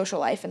 like, a social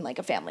life and, like,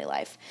 a family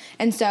life.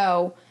 And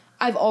so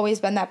I've always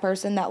been that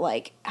person that,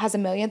 like, has a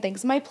million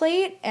things on my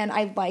plate, and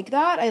I like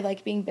that. I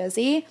like being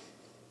busy.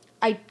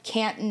 I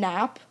can't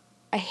nap.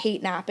 I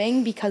hate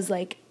napping because,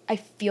 like, I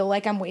feel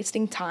like I'm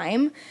wasting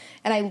time,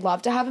 and I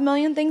love to have a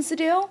million things to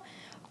do.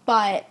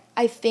 But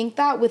I think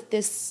that with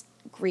this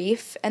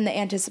grief and the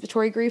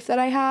anticipatory grief that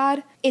I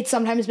had, it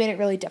sometimes made it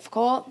really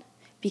difficult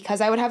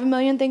because I would have a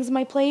million things on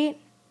my plate,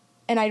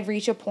 and I'd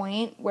reach a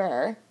point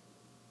where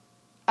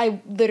I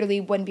literally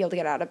wouldn't be able to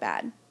get out of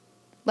bed,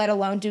 let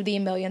alone do the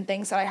million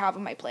things that I have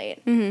on my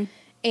plate. Mm-hmm.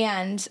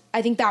 And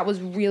I think that was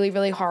really,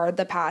 really hard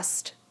the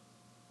past,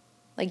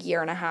 like,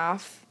 year and a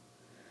half,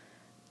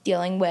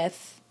 dealing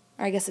with,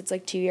 or I guess it's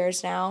like 2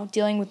 years now,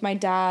 dealing with my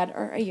dad,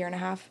 or a year and a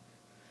half,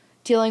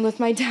 dealing with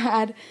my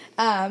dad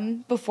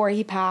before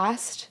he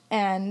passed,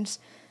 and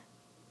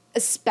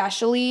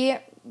especially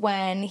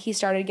when he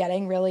started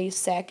getting really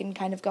sick and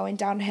kind of going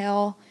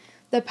downhill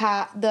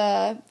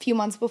the few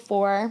months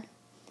before.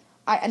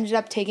 I ended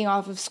up taking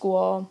off of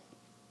school,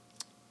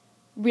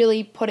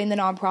 really putting the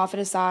nonprofit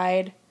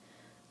aside,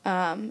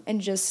 and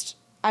just,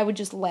 I would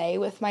just lay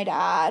with my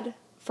dad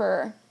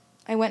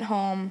I went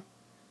home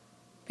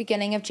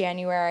beginning of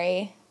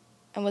January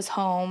and was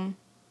home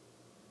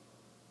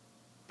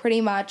pretty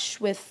much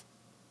with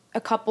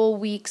a couple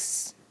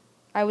weeks.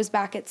 I was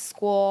back at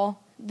school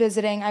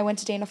visiting. I went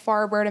to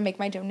Dana-Farber to make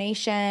my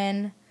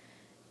donation,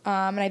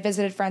 and I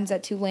visited friends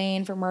at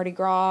Tulane for Mardi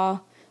Gras,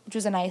 which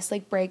was a nice,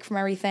 like, break from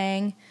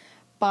everything.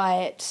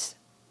 But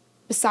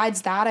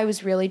besides that, I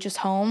was really just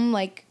home,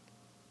 like,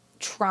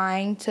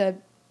 trying to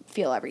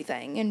feel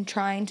everything and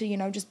trying to, you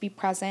know, just be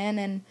present,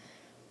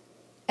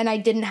 and I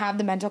didn't have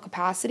the mental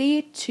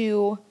capacity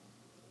to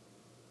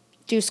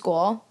do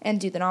school and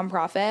do the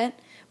nonprofit.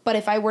 But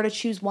if I were to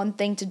choose one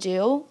thing to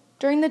do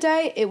during the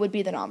day, it would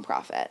be the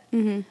nonprofit.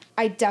 Mm-hmm.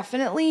 I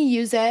definitely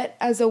use it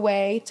as a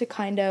way to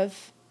kind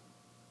of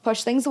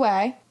push things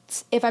away.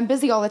 If I'm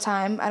busy all the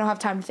time, I don't have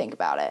time to think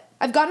about it.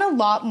 I've gotten a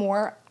lot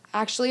more,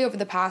 actually, over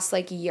the past,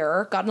 like,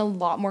 year, gotten a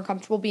lot more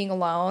comfortable being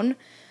alone.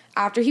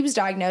 After he was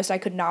diagnosed, I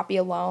could not be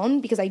alone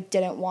because I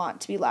didn't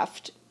want to be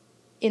left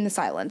in the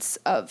silence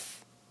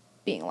of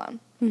being alone.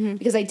 Mm-hmm.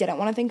 Because I didn't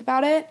want to think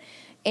about it,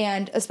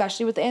 and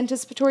especially with the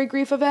anticipatory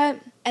grief of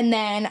it. And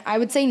then I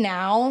would say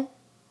now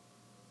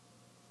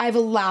I've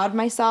allowed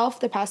myself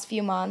the past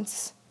few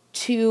months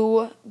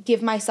to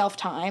give myself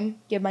time,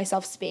 give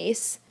myself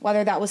space,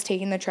 whether that was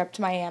taking the trip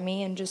to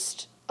Miami and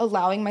just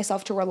allowing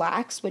myself to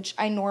relax, which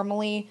I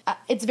normally,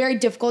 it's very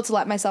difficult to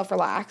let myself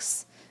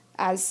relax,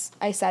 as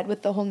I said,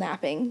 with the whole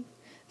napping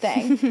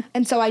thing.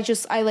 And so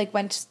I like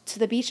went to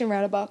the beach and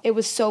read a book. It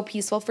was so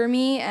peaceful for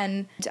me,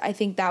 and I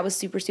think that was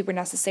super, super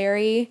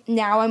necessary.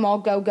 Now I'm all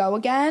go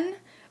again,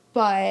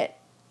 but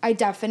I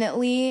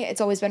definitely,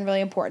 it's always been really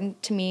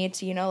important to me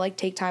to, you know, like,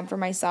 take time for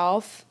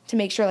myself to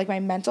make sure, like, my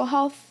mental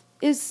health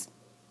is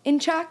in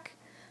check.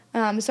 So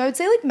I would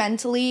say, like,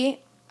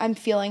 mentally, I'm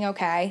feeling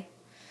okay.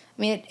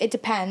 I mean, it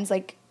depends.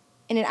 Like,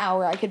 in an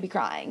hour, I could be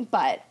crying,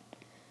 but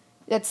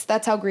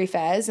that's how grief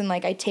is, and,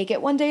 like, I take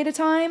it one day at a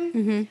time.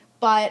 Mm-hmm.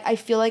 But I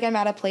feel like I'm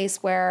at a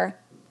place where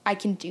I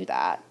can do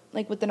that.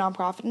 Like, with the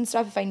nonprofit and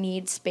stuff, if I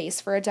need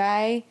space for a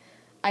day,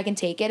 I can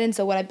take it. And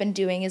so what I've been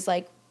doing is,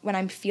 like, when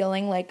I'm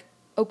feeling, like,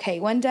 okay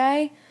one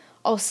day,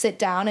 I'll sit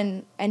down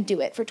and do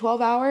it for 12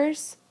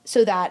 hours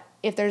so that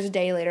if there's a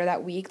day later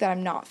that week that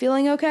I'm not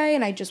feeling okay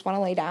and I just want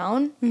to lay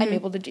down, mm-hmm. I'm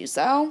able to do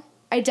so.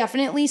 I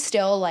definitely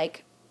still,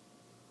 like,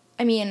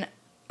 I mean,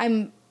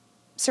 I'm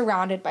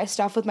surrounded by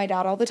stuff with my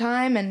dad all the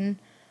time, and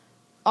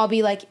I'll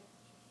be, like,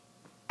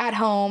 at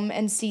home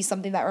and see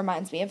something that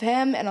reminds me of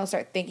him, and I'll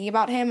start thinking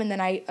about him, and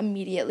then I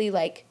immediately,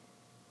 like,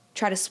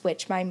 try to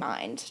switch my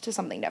mind to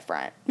something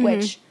different, mm-hmm.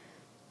 which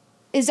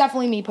is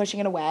definitely me pushing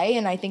it away.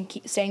 And I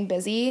think staying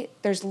busy,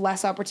 there's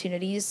less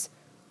opportunities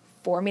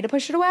for me to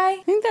push it away.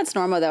 I think that's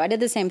normal, though. I did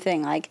the same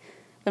thing. Like,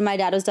 when my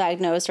dad was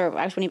diagnosed, or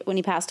actually when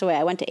he passed away,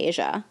 I went to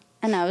Asia.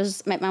 And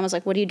my mom was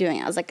like, "What are you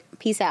doing?" I was like,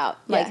 "Peace out."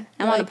 Like, yeah.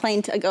 I'm on a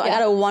plane to go. Yeah. I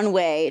got a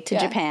one-way to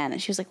Japan.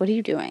 And she was like, "What are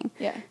you doing?"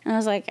 Yeah. And I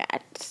was like,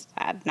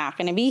 "I'm not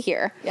going to be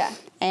here." Yeah.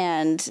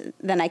 And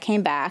then I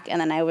came back,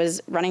 and then I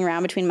was running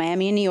around between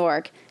Miami and New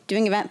York,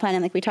 doing event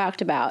planning like we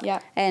talked about.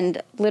 Yeah.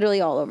 And literally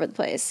all over the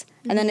place.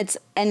 Mm-hmm. And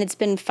then it's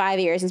been 5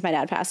 years since my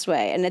dad passed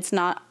away. And it's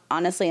not,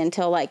 honestly,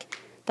 until, like,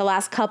 the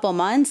last couple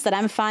months that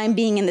I'm fine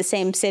being in the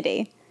same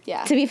city.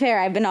 Yeah. To be fair,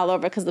 I've been all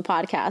over because of the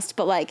podcast.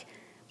 But, like,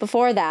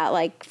 before that,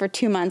 like, for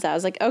 2 months, I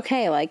was like,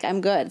 okay, like,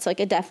 I'm good. So, like,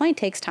 it definitely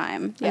takes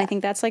time. Yeah. And I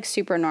think that's, like,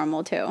 super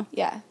normal, too.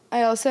 Yeah.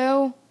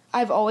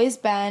 I've always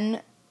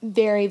been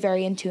very,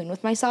 very in tune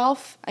with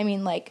myself. I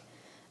mean, like,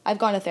 I've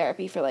gone to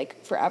therapy for,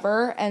 like,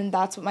 forever. And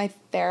that's what my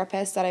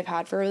therapist that I've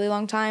had for a really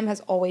long time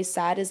has always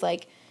said is,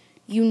 like,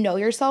 you know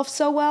yourself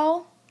so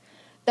well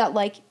that,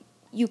 like,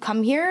 you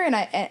come here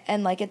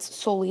and like, it's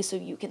solely so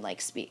you can, like,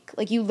 speak.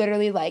 Like, you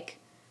literally, like,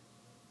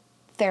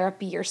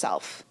 therapy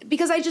yourself.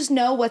 Because I just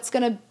know what's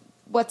gonna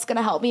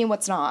help me and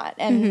what's not.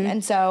 And mm-hmm.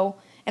 and so,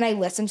 and I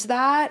listen to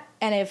that,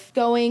 and if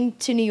going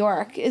to New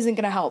York isn't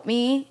gonna help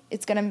me,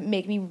 it's gonna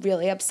make me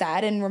really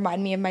upset and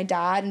remind me of my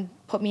dad and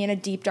put me in a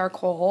deep, dark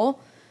hole,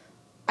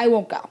 I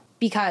won't go.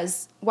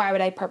 Because why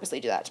would I purposely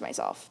do that to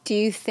myself? Do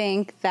you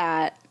think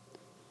that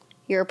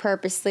you're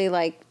purposely,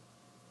 like,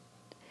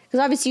 because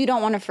obviously you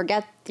don't want to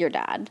forget your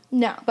dad.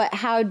 No. But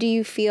how do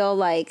you feel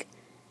like,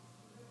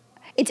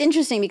 it's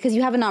interesting because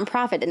you have a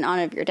nonprofit in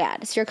honor of your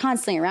dad, so you're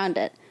constantly around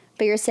it.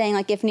 But you're saying,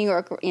 like, if New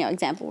York, you know,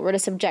 example, were to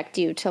subject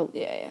you to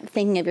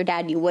thinking of your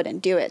dad, you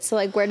wouldn't do it. So,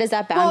 like, where does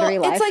that boundary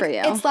lie for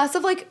you? It's less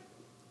of, like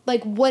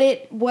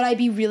would I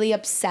be really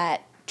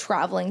upset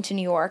traveling to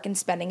New York and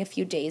spending a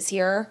few days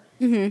here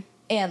mm-hmm.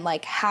 and,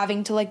 like,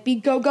 having to, like, be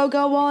go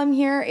while I'm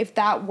here? If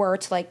that were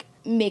to, like,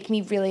 make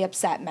me really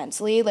upset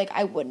mentally, like,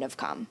 I wouldn't have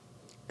come.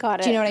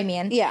 Got it. Do you know what I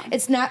mean? Yeah.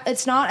 It's not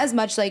as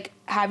much, like,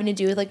 having to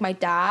do with, like, my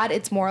dad.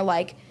 It's more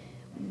like,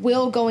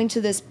 will going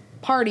to this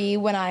party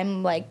when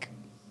I'm, like,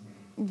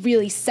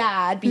 really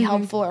sad be mm-hmm.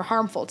 helpful or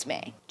harmful to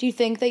me? Do you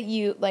think that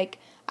you, like,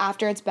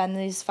 after it's been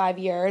these 5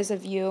 years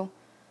of you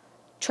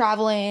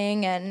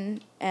traveling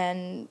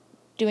and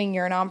doing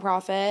your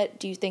nonprofit,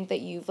 do you think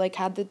that you've, like,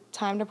 had the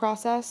time to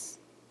process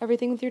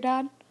everything with your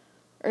dad?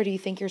 Or do you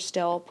think you're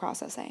still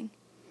processing?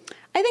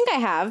 I think I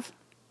have.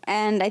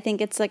 And I think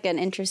it's, like, an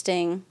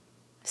interesting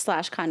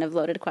 / kind of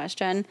loaded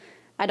question.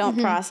 I don't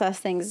mm-hmm. process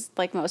things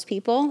like most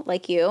people,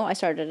 like you. I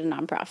started a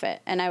nonprofit,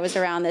 and I was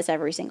around this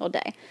every single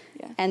day.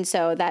 Yeah. And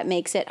so that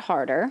makes it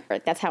harder.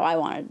 That's how I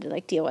wanted to,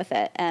 like, deal with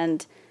it.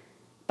 And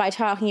by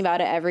talking about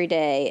it every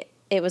day,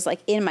 it was, like,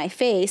 in my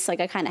face. Like,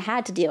 I kind of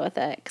had to deal with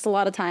it. Because a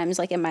lot of times,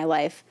 like, in my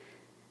life,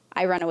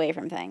 I run away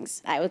from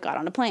things. I got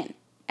on a plane,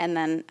 and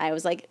then I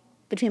was, like,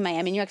 between Miami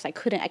and New York, 'cause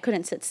I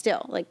couldn't sit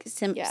still. Like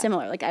Yeah.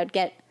 similar. Like I would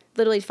get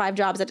literally 5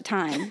 jobs at a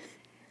time.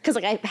 Because,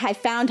 like, I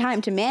found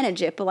time to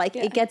manage it, but, like,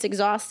 it gets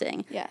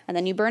exhausting. Yeah. And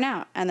then you burn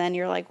out. And then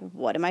you're like,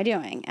 what am I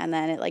doing? And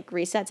then it, like,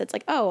 resets. It's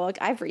like, oh, well, like,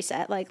 I've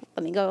reset. Like,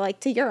 let me go, like,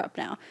 to Europe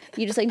now.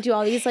 You just, like, do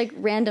all these, like,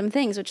 random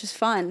things, which is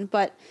fun.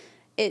 But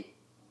it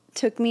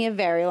took me a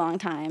very long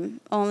time.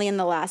 Only in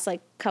the last,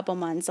 like, couple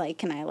months,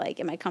 like,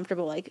 am I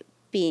comfortable, like,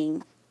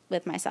 being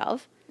with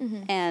myself?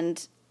 Mm-hmm.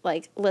 And,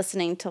 like,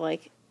 listening to,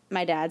 like,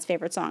 my dad's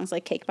favorite songs,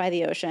 like Cake by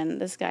the Ocean.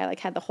 This guy, like,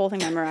 had the whole thing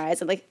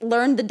memorized and, like,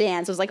 learned the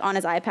dance. It was, like, on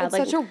his iPad. It's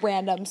like, such a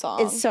random song.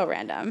 It's so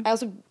random.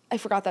 I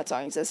forgot that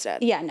song existed.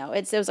 Yeah, no,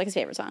 it was, like, his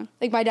favorite song.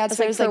 Like, my dad's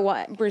Like, favorite for was,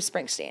 like, what? Bruce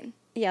Springsteen.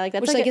 Yeah, like,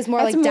 that's, Which, like, like, is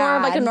more that's like more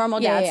of, like, a dad. normal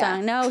dad Yeah.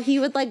 song. No, he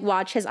would, like,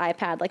 watch his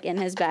iPad, like, in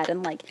his bed,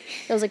 and, like,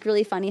 those, like,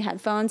 really funny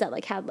headphones that,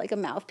 like, had, like, a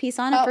mouthpiece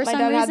on it for some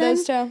reason. My dad had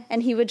those, too.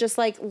 And he would just,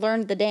 like,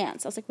 learn the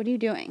dance. I was like, what are you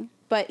doing?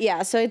 But,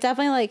 yeah, so it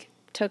definitely, like,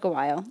 took a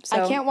while.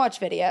 So I can't watch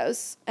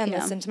videos and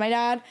listen to my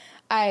dad.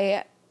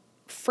 I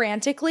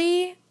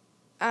frantically,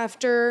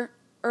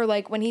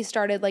 when he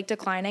started, like,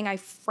 declining, I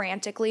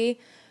frantically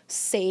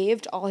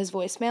saved all his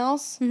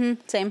voicemails.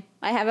 Mm-hmm, same.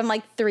 I have him,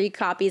 like, 3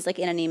 copies, like,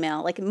 in an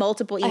email, like,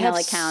 multiple email I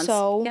have accounts.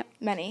 so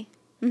many.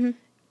 Mm-hmm.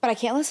 But I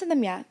can't listen to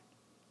them yet.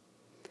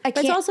 But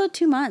it's also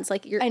 2 months.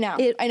 Like, I know.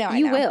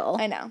 You will.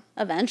 I know.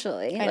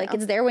 Eventually. I Like, know.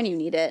 it's there when you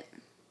need it.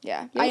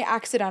 Yeah. I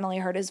accidentally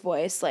heard his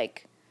voice,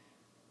 like,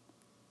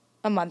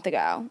 a month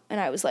ago, and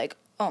I was like,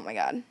 oh my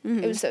God.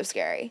 It was so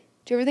scary.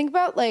 Do you ever think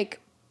about, like,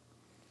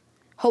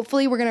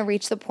 hopefully we're going to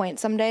reach the point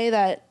someday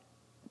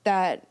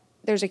that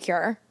there's a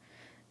cure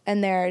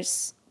and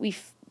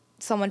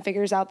someone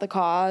figures out the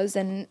cause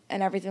and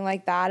everything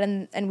like that,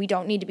 and we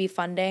don't need to be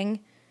funding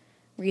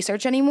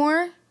research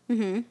anymore.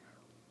 Mm-hmm.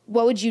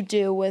 What would you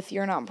do with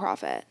your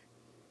nonprofit?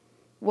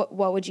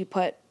 What would you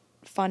put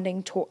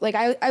funding to? Like,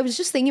 I was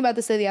just thinking about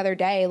this the other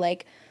day.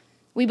 Like,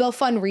 we both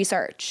fund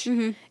research,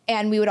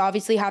 and we would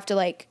obviously have to,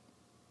 like,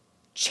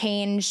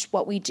 change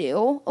what we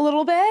do a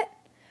little bit.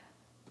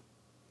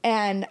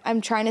 And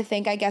I'm trying to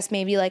think, I guess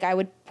maybe, like, I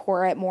would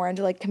pour it more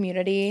into, like,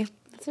 community.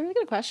 That's a really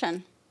good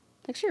question.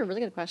 Actually, a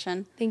really good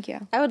question. Thank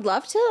you. I would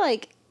love to,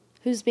 like...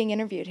 Who's being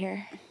interviewed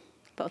here?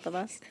 Both of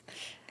us.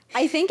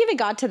 I think if it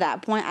got to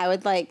that point, I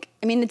would, like...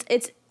 I mean,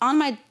 it's on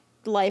my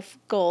life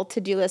goal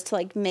to-do list to,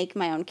 like, make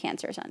my own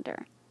cancer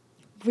center.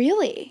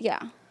 Really? Yeah.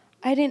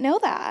 I didn't know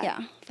that.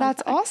 Yeah.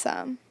 That's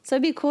awesome. So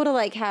it'd be cool to,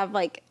 like, have,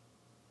 like,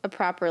 a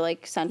proper,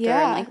 like, center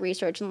and, like,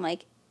 research and,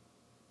 like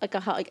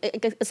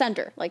a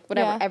center, like,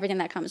 whatever, everything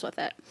that comes with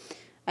it.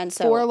 And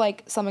so... For,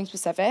 like, something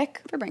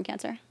specific? For brain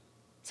cancer.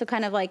 So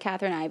kind of like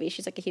Catherine Ivey,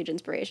 she's, like, a huge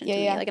inspiration to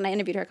me. Like, and I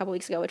interviewed her a couple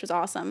weeks ago, which was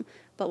awesome.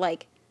 But,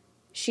 like,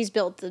 she's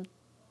built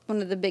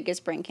one of the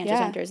biggest brain cancer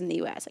centers in the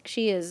U.S. Like,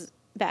 she is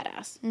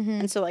badass. Mm-hmm.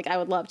 And so, like, I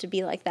would love to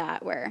be like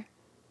that where...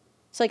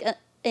 So, like,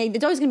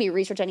 there's always going to be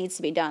research that needs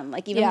to be done.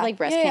 Like, even with, like,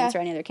 breast cancer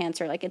or any other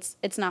cancer, like,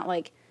 it's not,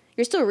 like...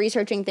 You're still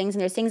researching things,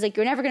 and there's things, like,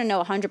 you're never going to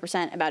know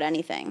 100% about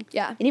anything.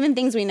 Yeah. And even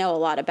things we know a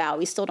lot about,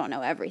 we still don't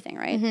know everything,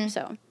 right? Mm-hmm.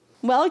 So,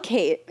 well,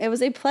 Kate, it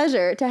was a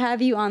pleasure to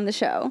have you on the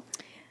show.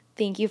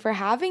 Thank you for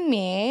having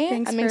me.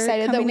 Thanks I'm for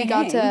excited that coming we to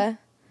got hang. to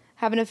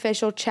have an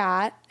official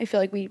chat. I feel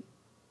like we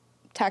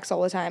text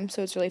all the time,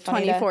 so it's really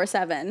funny.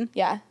 24/7.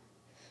 Yeah.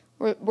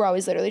 We're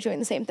always literally doing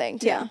the same thing,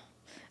 too.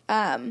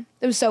 Yeah.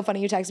 It was so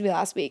funny. You texted me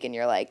last week, and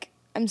you're like,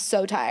 I'm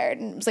so tired.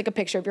 And it was like a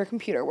picture of your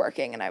computer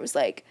working, and I was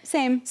like...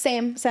 Same.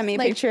 Send me a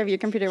picture of your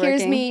computer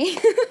here's working.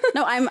 Here's me.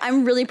 No,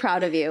 I'm really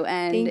proud of you.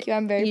 And thank you.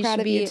 I'm very proud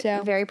of you, too. You should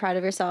be very proud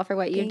of yourself for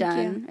what you've Thank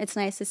done. you. It's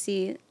nice to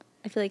see.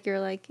 I feel like you're,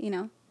 like, you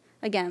know,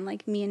 again,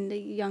 like me and the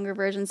younger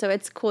version. So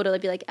it's cool to,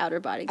 like, be, like, outer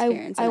body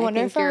experience. I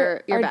wonder if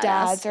our badass.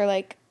 dads are,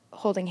 like,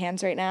 holding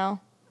hands right now.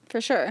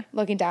 For sure.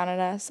 Looking down at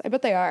us. I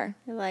bet they are.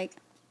 They're like,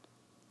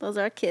 those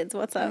are our kids.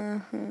 What's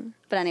up?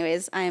 But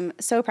anyways, I'm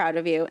so proud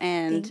of you,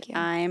 and Thank you.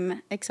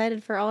 I'm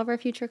excited for all of our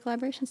future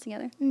collaborations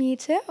together. Me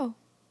too.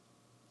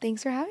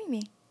 Thanks for having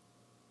me.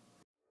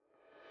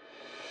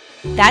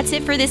 That's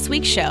it for this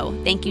week's show.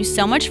 Thank you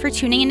so much for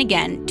tuning in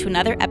again to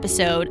another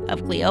episode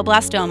of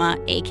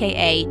Glioblastoma,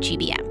 aka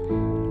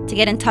GBM. To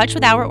get in touch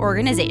with our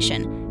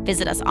organization,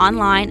 visit us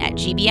online at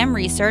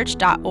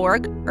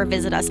gbmresearch.org or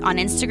visit us on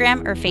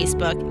Instagram or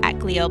Facebook at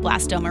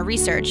Glioblastoma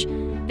Research.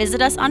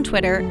 Visit us on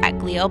Twitter at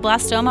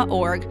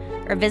glioblastoma.org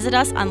or visit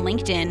us on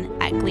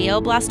LinkedIn at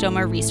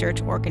Glioblastoma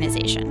Research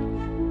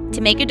Organization.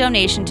 To make a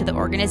donation to the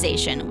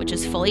organization, which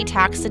is fully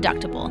tax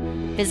deductible,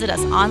 visit us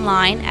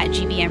online at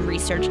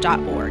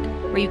gbmresearch.org,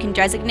 where you can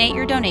designate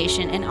your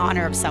donation in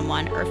honor of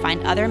someone or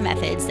find other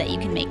methods that you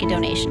can make a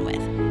donation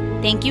with.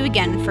 Thank you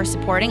again for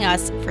supporting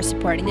us, for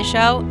supporting the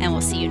show, and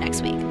we'll see you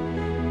next week.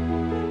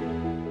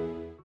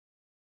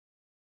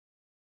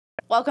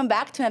 Welcome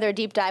back to another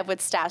deep dive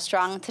with Staff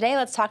Strong. Today,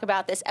 let's talk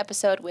about this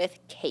episode with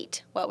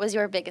Kate. What was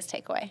your biggest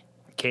takeaway?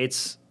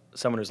 Kate's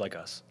someone who's like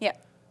us. Yeah.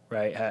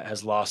 Right?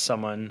 Has lost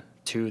someone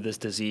to this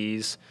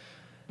disease,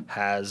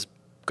 has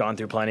gone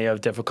through plenty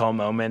of difficult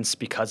moments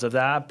because of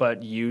that,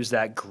 but used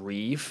that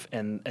grief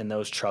and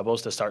those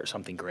troubles to start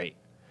something great.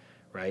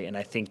 Right? And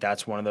I think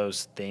that's one of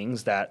those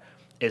things that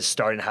is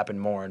starting to happen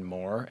more and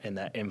more, and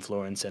that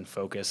influence and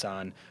focus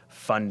on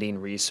funding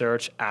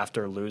research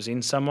after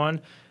losing someone.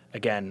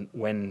 Again,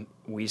 when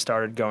we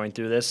started going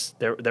through this,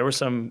 there were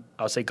some,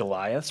 I'll say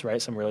Goliaths, right?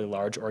 Some really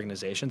large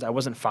organizations. I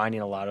wasn't finding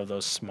a lot of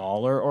those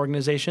smaller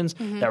organizations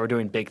that were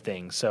doing big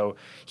things. So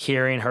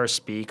hearing her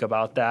speak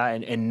about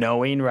that and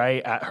knowing,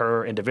 right, at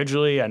her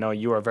individually, I know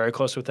you are very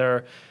close with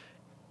her,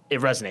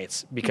 it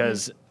resonates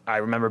because I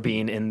remember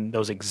being in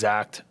those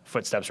exact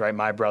footsteps, right?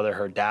 My brother,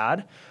 her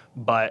dad,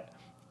 but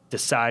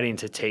deciding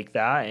to take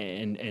that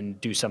and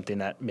do something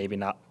that maybe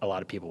not a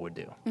lot of people would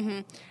do.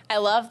 I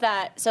love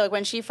that. So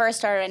when she first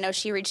started, I know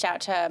she reached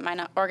out to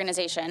my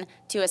organization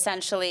to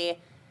essentially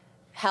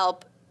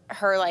help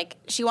her. Like,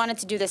 she wanted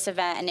to do this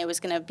event and it was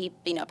going to be,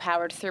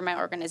 powered through my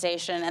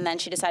organization. And then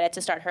she decided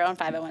to start her own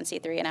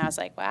 501c3. And I was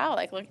like, wow,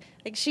 like, look,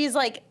 like she's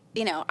like,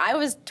 I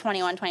was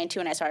 21, 22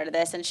 when I started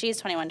this, and she's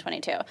 21,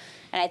 22. And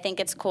I think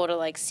it's cool to,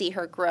 like, see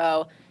her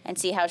grow and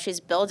see how she's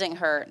building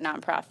her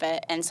nonprofit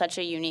in such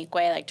a unique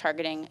way, like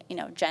targeting,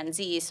 Gen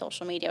Z,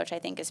 social media, which I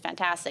think is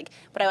fantastic.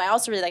 But I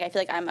also really, I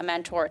feel like I'm a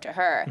mentor to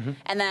her.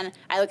 And then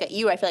I look at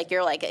you, I feel like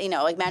you're, like,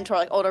 like mentor,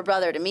 like, older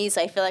brother to me. So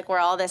I feel like we're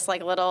all this,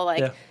 like, little,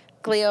 like,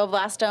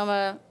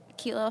 glioblastoma,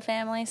 cute little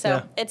family.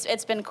 So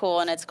it's been cool,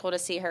 and it's cool to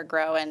see her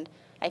grow. And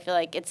I feel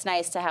like it's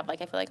nice to have,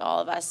 like, I feel like all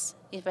of us,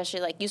 especially,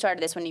 like, you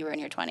started this when you were in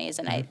your 20s,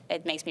 and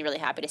it makes me really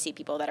happy to see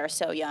people that are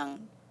so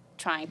young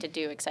trying to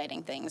do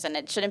exciting things. And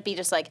it shouldn't be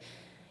just, like,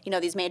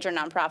 these major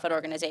nonprofit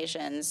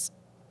organizations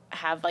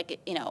have, like,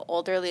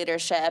 older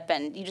leadership,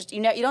 and you just,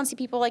 you don't see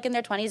people, like, in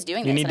their 20s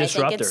doing this. You need and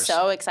disruptors. I think it's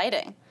so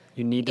exciting.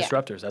 You need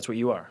disruptors. That's what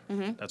you are.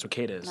 That's what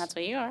Kate is. That's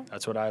what you are.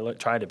 That's what I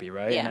try to be,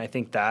 right? Yeah. And I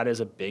think that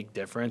is a big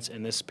difference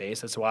in this space.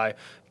 That's why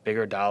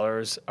bigger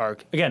dollars are,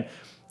 again,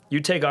 you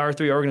take our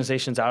three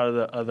organizations out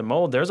of the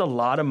mold, there's a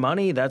lot of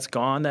money that's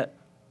gone that,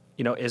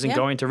 isn't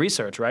going to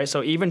research, right?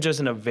 So even just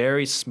in a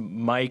very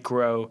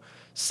micro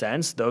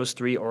sense, those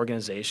three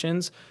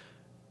organizations,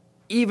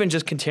 even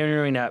just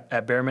continuing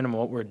at bare minimum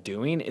what we're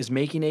doing is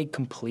making a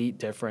complete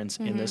difference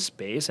in this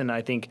space. And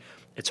I think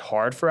it's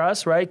hard for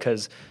us, right?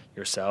 Because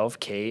yourself,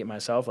 Kate,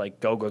 myself, like,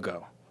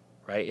 go,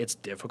 right? It's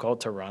difficult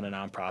to run a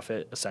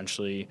nonprofit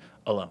essentially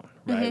alone,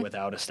 right?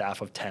 Without a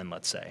staff of 10,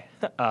 let's say.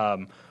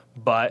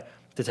 But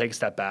to take a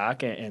step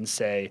back and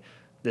say,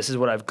 this is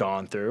what I've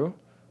gone through.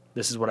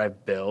 This is what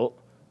I've built.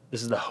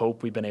 This is the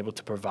hope we've been able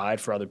to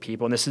provide for other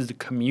people. And this is the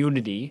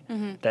community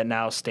that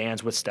now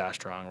stands with Stash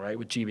Strong, right?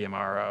 With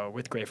GBMRO,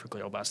 with Great for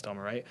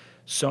Glioblastoma, right?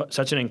 So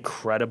such an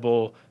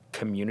incredible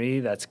community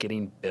that's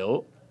getting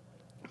built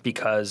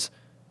because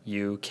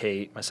you,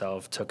 Kate,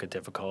 myself, took a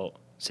difficult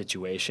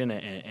situation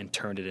and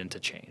turned it into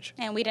change.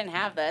 And we didn't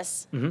have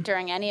this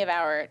during any of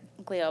our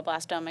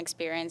glioblastoma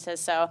experiences,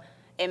 so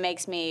it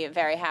makes me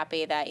very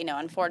happy that,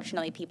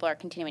 unfortunately people are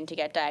continuing to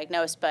get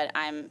diagnosed, but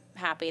I'm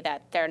happy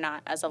that they're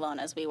not as alone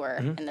as we were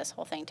in this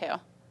whole thing too.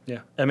 Yeah.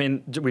 I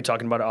mean, we're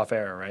talking about it off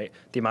air, right?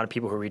 The amount of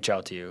people who reach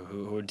out to you,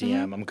 who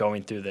DM, I'm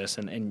going through this,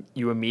 and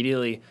you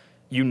immediately,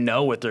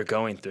 what they're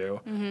going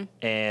through.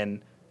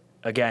 And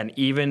again,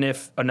 even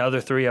if another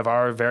three of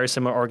our very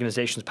similar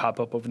organizations pop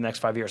up over the next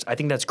 5 years, I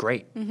think that's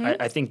great.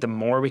 I think the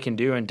more we can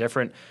do in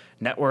different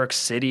networks,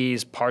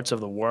 cities, parts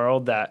of the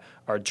world that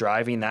are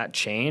driving that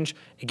change,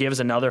 it gives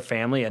another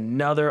family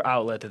another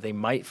outlet that they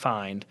might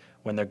find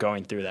when they're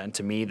going through that. And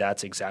to me,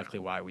 that's exactly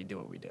why we do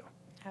what we do.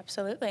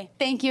 Absolutely.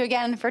 Thank you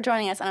again for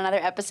joining us on another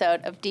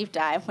episode of Deep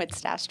Dive with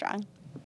Stash Strong.